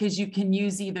 Bob, because you can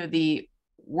use either the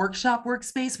workshop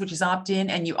workspace, which is opt-in,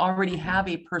 and you already have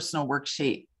a personal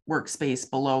workspace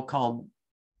below called,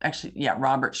 actually, yeah,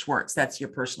 Robert Schwartz. That's your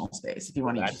personal space if you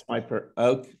want to use. That's my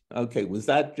okay. Was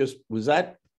that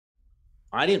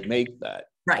I didn't make that.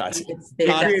 Right.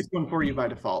 It's one for you by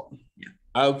default. Yeah.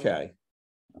 Okay.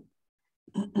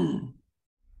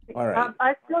 All right.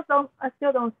 I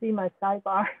still don't see my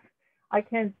sidebar. I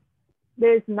can't.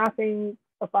 There's nothing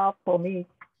about for me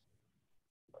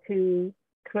to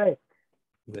click.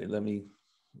 Okay, let me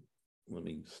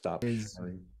stop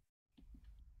sharing.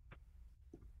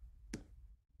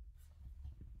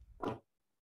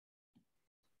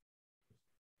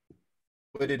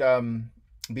 Would it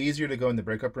be easier to go in the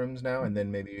breakup rooms now and then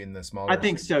maybe in the smaller? I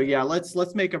think so. Yeah,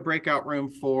 let's make a breakout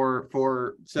room so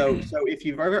if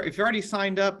you've already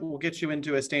signed up, we'll get you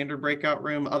into a standard breakout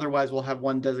room. Otherwise, we'll have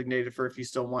one designated for if you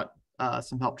still want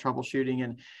some help troubleshooting.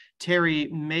 And Terry,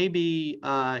 maybe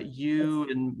you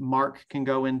and Mark can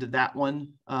go into that one,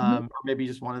 or maybe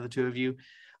just one of the two of you.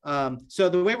 So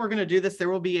the way we're going to do this, there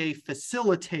will be a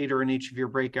facilitator in each of your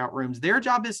breakout rooms. Their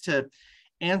job is to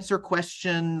answer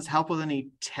questions, help with any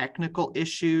technical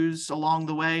issues along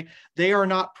the way. They are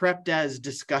not prepped as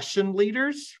discussion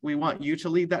leaders. We want you to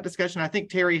lead that discussion. I think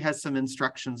Terry has some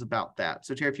instructions about that.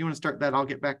 So Terry, if you want to start that, I'll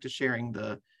get back to sharing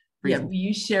the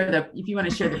presentation. Yeah, if you want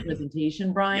to share the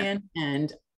presentation, Brian, yeah.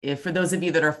 And if for those of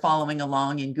you that are following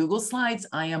along in Google Slides,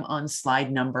 I am on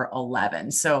slide number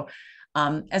 11. So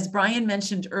as Brian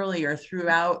mentioned earlier,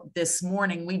 throughout this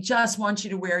morning, we just want you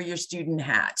to wear your student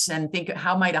hats and think,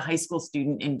 how might a high school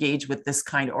student engage with this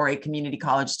kind, or a community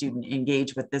college student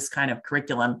engage with this kind of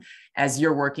curriculum as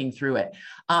you're working through it.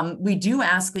 We do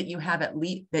ask that you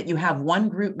have one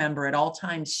group member at all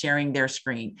times sharing their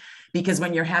screen, because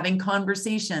when you're having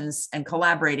conversations and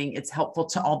collaborating, it's helpful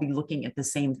to all be looking at the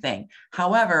same thing.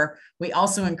 However, we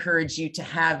also encourage you to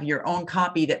have your own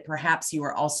copy that perhaps you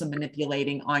are also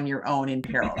manipulating on your own in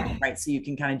parallel, right? So you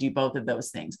can kind of do both of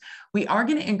those things. We are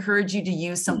going to encourage you to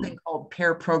use something called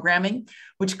pair programming,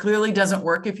 which clearly doesn't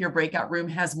work if your breakout room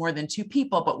has more than 2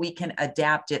 people, but we can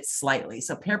adapt it slightly.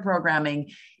 So pair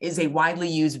programming is a widely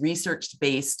used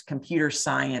research-based computer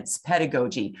science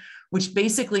pedagogy, which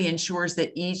basically ensures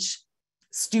that each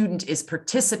student is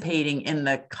participating in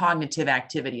the cognitive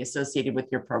activity associated with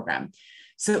your program.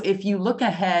 So if you look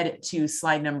ahead to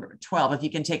slide number 12, if you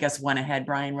can take us one ahead,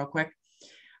 Brian, real quick.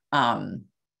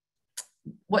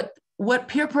 What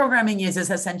peer programming is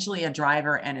essentially a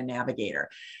driver and a navigator.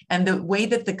 And the way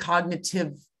that the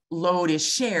cognitive load is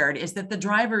shared is that the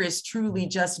driver is truly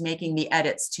just making the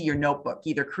edits to your notebook,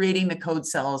 either creating the code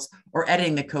cells or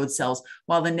editing the code cells,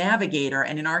 while the navigator,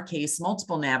 and in our case,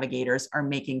 multiple navigators, are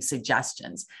making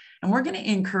suggestions. And we're going to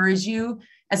encourage you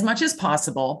as much as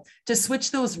possible to switch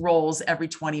those roles every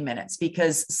 20 minutes,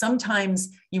 because sometimes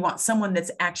you want someone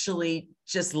that's actually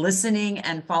just listening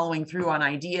and following through on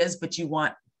ideas, but you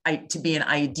want to be an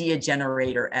idea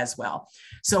generator as well.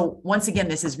 So once again,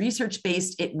 this is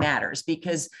research-based. It matters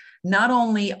because not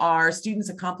only are students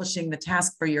accomplishing the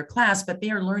task for your class, but they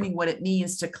are learning what it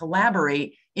means to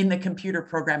collaborate in the computer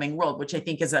programming world, which I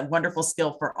think is a wonderful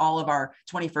skill for all of our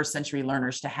 21st century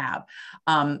learners to have.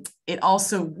 It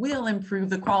also will improve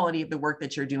the quality of the work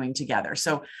that you're doing together.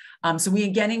 So we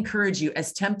again encourage you,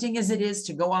 as tempting as it is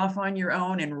to go off on your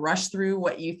own and rush through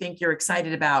what you think you're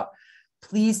excited about,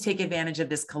 please take advantage of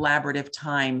this collaborative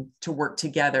time to work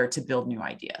together to build new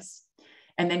ideas.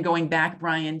 And then going back,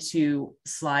 Brian, to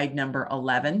slide number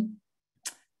 11,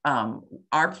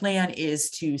 our plan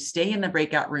is to stay in the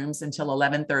breakout rooms until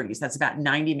 11:30. So that's about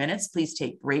 90 minutes. Please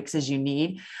take breaks as you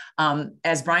need.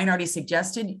 As Brian already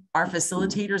suggested, our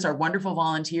facilitators are wonderful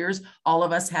volunteers. All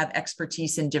of us have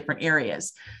expertise in different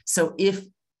areas. So if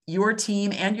your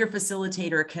team and your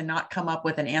facilitator cannot come up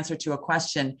with an answer to a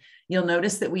question, you'll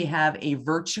notice that we have a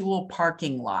virtual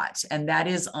parking lot, and that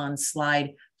is on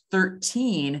slide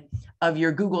 13 of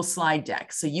your Google slide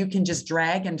deck. So you can just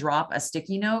drag and drop a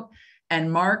sticky note,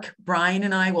 and Mark, Brian,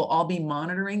 and I will all be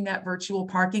monitoring that virtual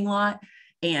parking lot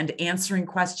and answering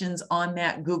questions on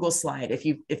that Google slide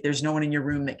if there's no one in your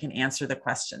room that can answer the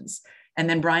questions. And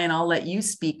then Brian, I'll let you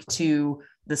speak to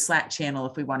the Slack channel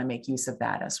if we want to make use of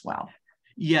that as well.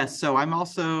 Yes, so I'm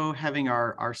also having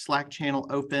our Slack channel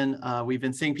open. We've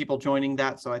been seeing people joining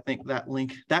that, so I think that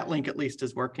link at least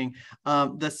is working.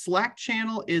 The Slack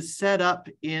channel is set up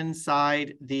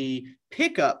inside the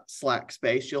Pickup Slack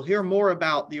space. You'll hear more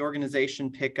about the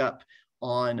organization Pickup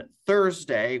on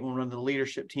Thursday when one of the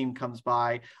leadership team comes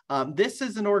by. This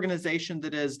is an organization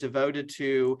that is devoted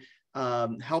to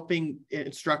helping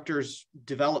instructors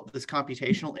develop this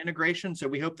computational integration. So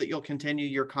we hope that you'll continue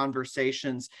your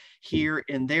conversations here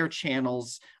in their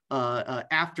channels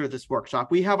after this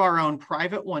workshop. We have our own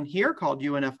private one here called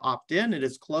UNF Opt-in. It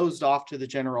is closed off to the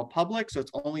general public, so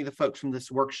it's only the folks from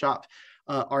this workshop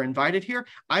are invited here.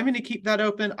 I'm going to keep that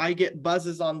open. I get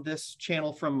buzzes on this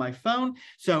channel from my phone.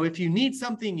 So if you need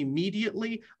something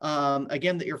immediately,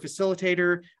 again, that your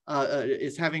facilitator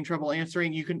is having trouble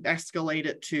answering, you can escalate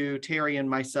it to Terry and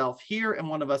myself here, and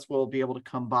one of us will be able to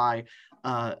come by,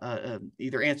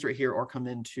 either answer it here or come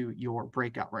into your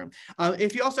breakout room.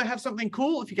 If you also have something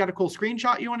cool, if you got a cool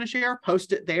screenshot you want to share,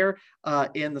 post it there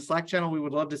in the Slack channel. We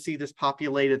would love to see this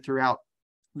populated throughout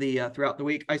the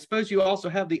week. I suppose you also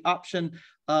have the option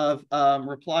of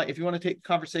reply. If you want to take the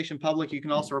conversation public, you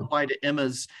can also reply to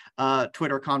Emma's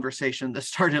Twitter conversation that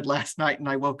started last night, and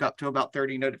I woke up to about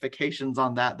 30 notifications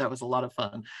on that. That was a lot of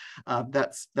fun.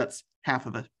 That's half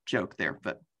of a joke there,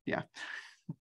 but yeah.